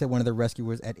 said one of the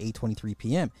rescuers at 8:23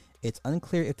 p.m. It's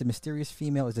unclear if the mysterious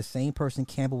female is the same person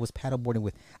Campbell was paddleboarding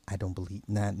with. I don't believe.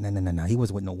 Nah. He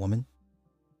wasn't with no woman.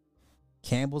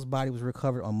 Campbell's body was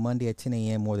recovered on Monday at 10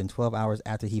 a.m., more than 12 hours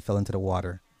after he fell into the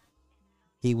water.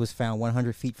 He was found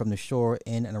 100 feet from the shore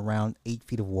in and around 8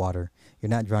 feet of water. You're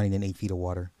not drowning in 8 feet of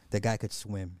water. That guy could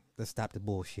swim. Let's stop the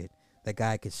bullshit. That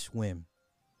guy could swim.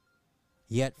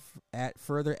 Yet,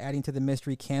 further adding to the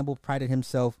mystery, Campbell prided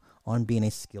himself on being a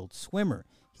skilled swimmer.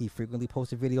 He frequently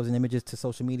posted videos and images to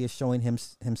social media showing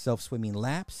himself swimming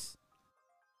laps.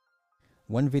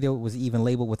 One video was even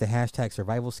labeled with the hashtag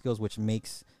survival skills, which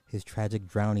makes his tragic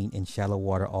drowning in shallow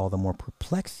water all the more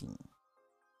perplexing.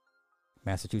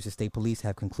 Massachusetts State Police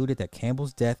have concluded that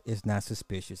Campbell's death is not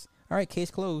suspicious. All right, case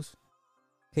closed.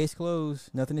 Case closed.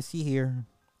 Nothing to see here.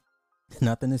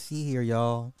 Nothing to see here,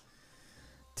 y'all.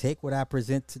 take what I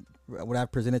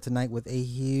presented tonight with a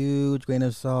huge grain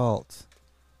of salt.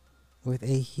 With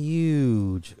a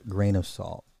huge grain of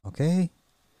salt. Okay?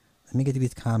 Let me get to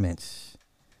these comments.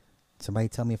 Somebody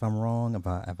tell me if I'm wrong, if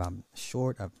I'm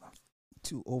short, if I'm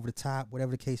too over the top,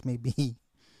 whatever the case may be.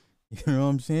 You know what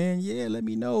I'm saying? Yeah, let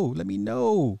me know. Let me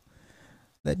know.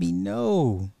 Let me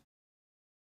know.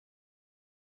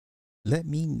 Let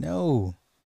me know.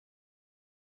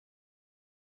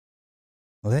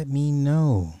 Let me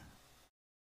know.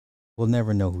 We'll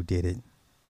never know who did it.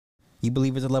 You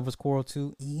believe it's a lover's quarrel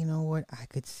too? You know what? I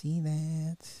could see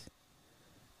that.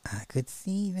 I could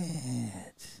see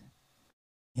that.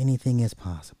 Anything is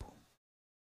possible.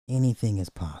 Anything is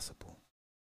possible.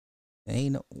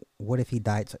 Ain't no. What if he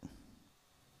died?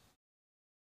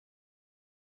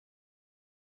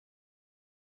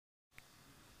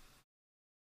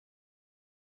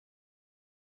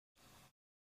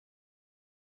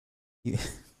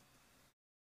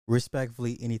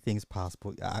 Respectfully, anything's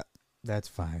possible. That's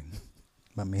fine.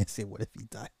 My man said, "What if he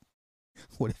died?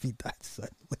 What if he died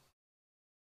suddenly?"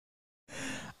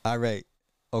 All right.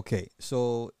 Okay.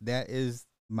 So that is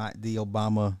the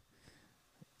Obama.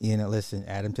 You know, listen,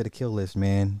 add him to the kill list,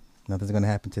 man. Nothing's gonna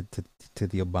happen to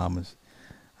the Obamas.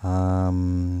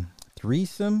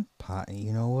 Threesome.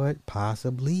 You know what?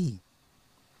 Possibly.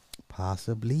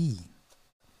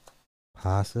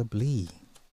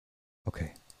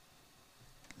 Okay.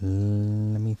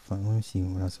 Let me see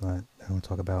what else I want to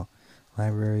talk about.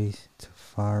 Libraries,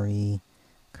 Tafari,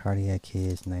 cardiac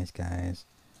kids, nice guys.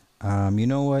 You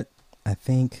know what? I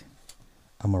think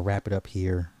I'm gonna wrap it up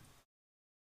here.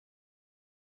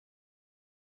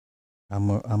 I'm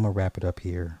gonna wrap it up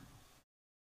here,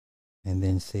 and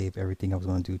then save everything I was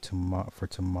gonna do for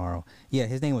tomorrow. Yeah,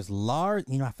 his name was Lars.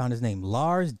 You know, I found his name,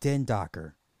 Lars Den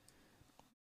Docker.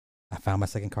 I found my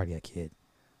second cardiac kid,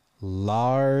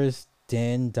 Lars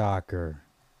Den Docker.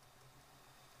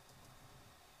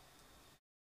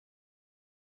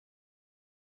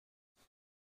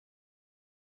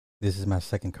 This is my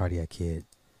second cardiac kid.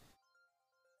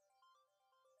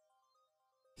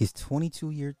 He's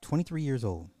 23 years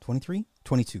old. 22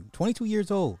 years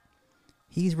old.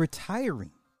 He's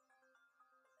retiring.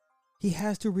 He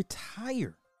has to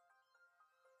retire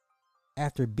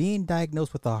after being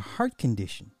diagnosed with a heart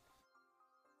condition.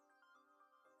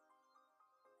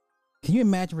 Can you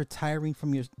imagine retiring from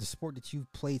the sport that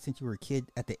you've played since you were a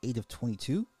kid at the age of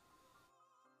 22?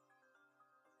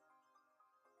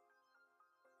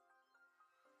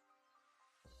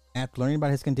 After learning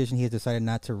about his condition, he has decided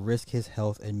not to risk his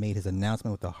health and made his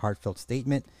announcement with a heartfelt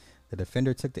statement. The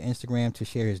defender took to Instagram to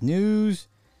share his news.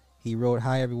 He wrote,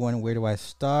 "Hi everyone, where do I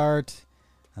start?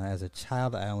 As a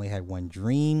child, I only had one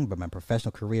dream, but my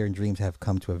professional career and dreams have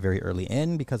come to a very early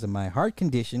end. Because of my heart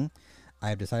condition, I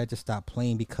have decided to stop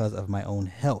playing because of my own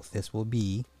health. This will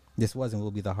be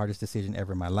the hardest decision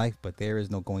ever in my life, but there is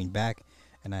no going back,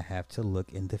 and I have to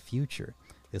look in the future.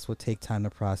 This will take time to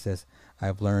process.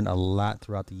 I've learned a lot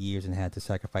throughout the years and had to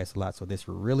sacrifice a lot, so this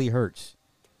really hurts."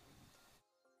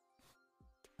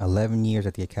 11 years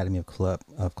at the Academy of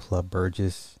Club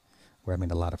Burgess, where I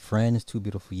made a lot of friends. 2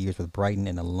 beautiful years with Brighton,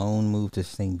 and a lone move to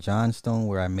St. Johnstone,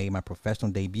 where I made my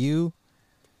professional debut.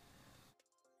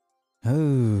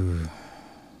 Oh.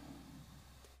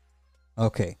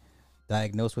 Okay.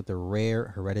 Diagnosed with a rare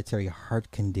hereditary heart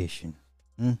condition.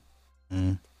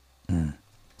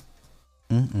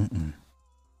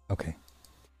 Okay.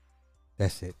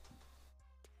 That's it.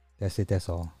 That's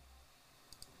all.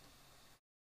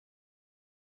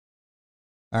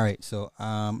 All right. So,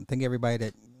 thank everybody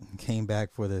that came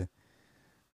back for the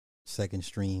second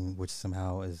stream, which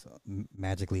somehow is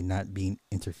magically not being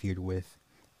interfered with.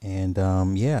 And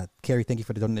yeah, Carrie, thank you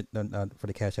for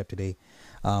the Cash App today.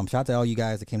 Shout out to all you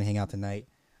guys that came to hang out tonight.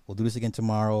 We'll do this again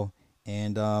tomorrow.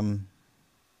 And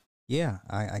yeah,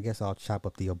 I guess I'll chop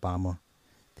up the Obama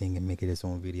thing and make it its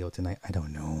own video tonight. I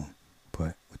don't know.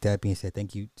 But with that being said,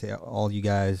 thank you to all you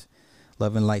guys.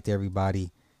 Love and light to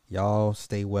everybody. Y'all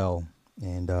stay well.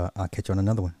 And I'll catch you on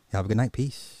another one. Y'all have a good night.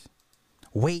 Peace.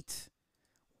 Wait,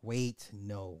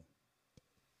 no.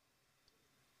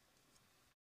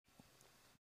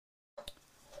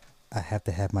 I have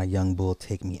to have my young bull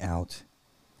take me out.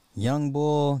 Young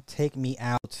bull, take me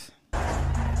out.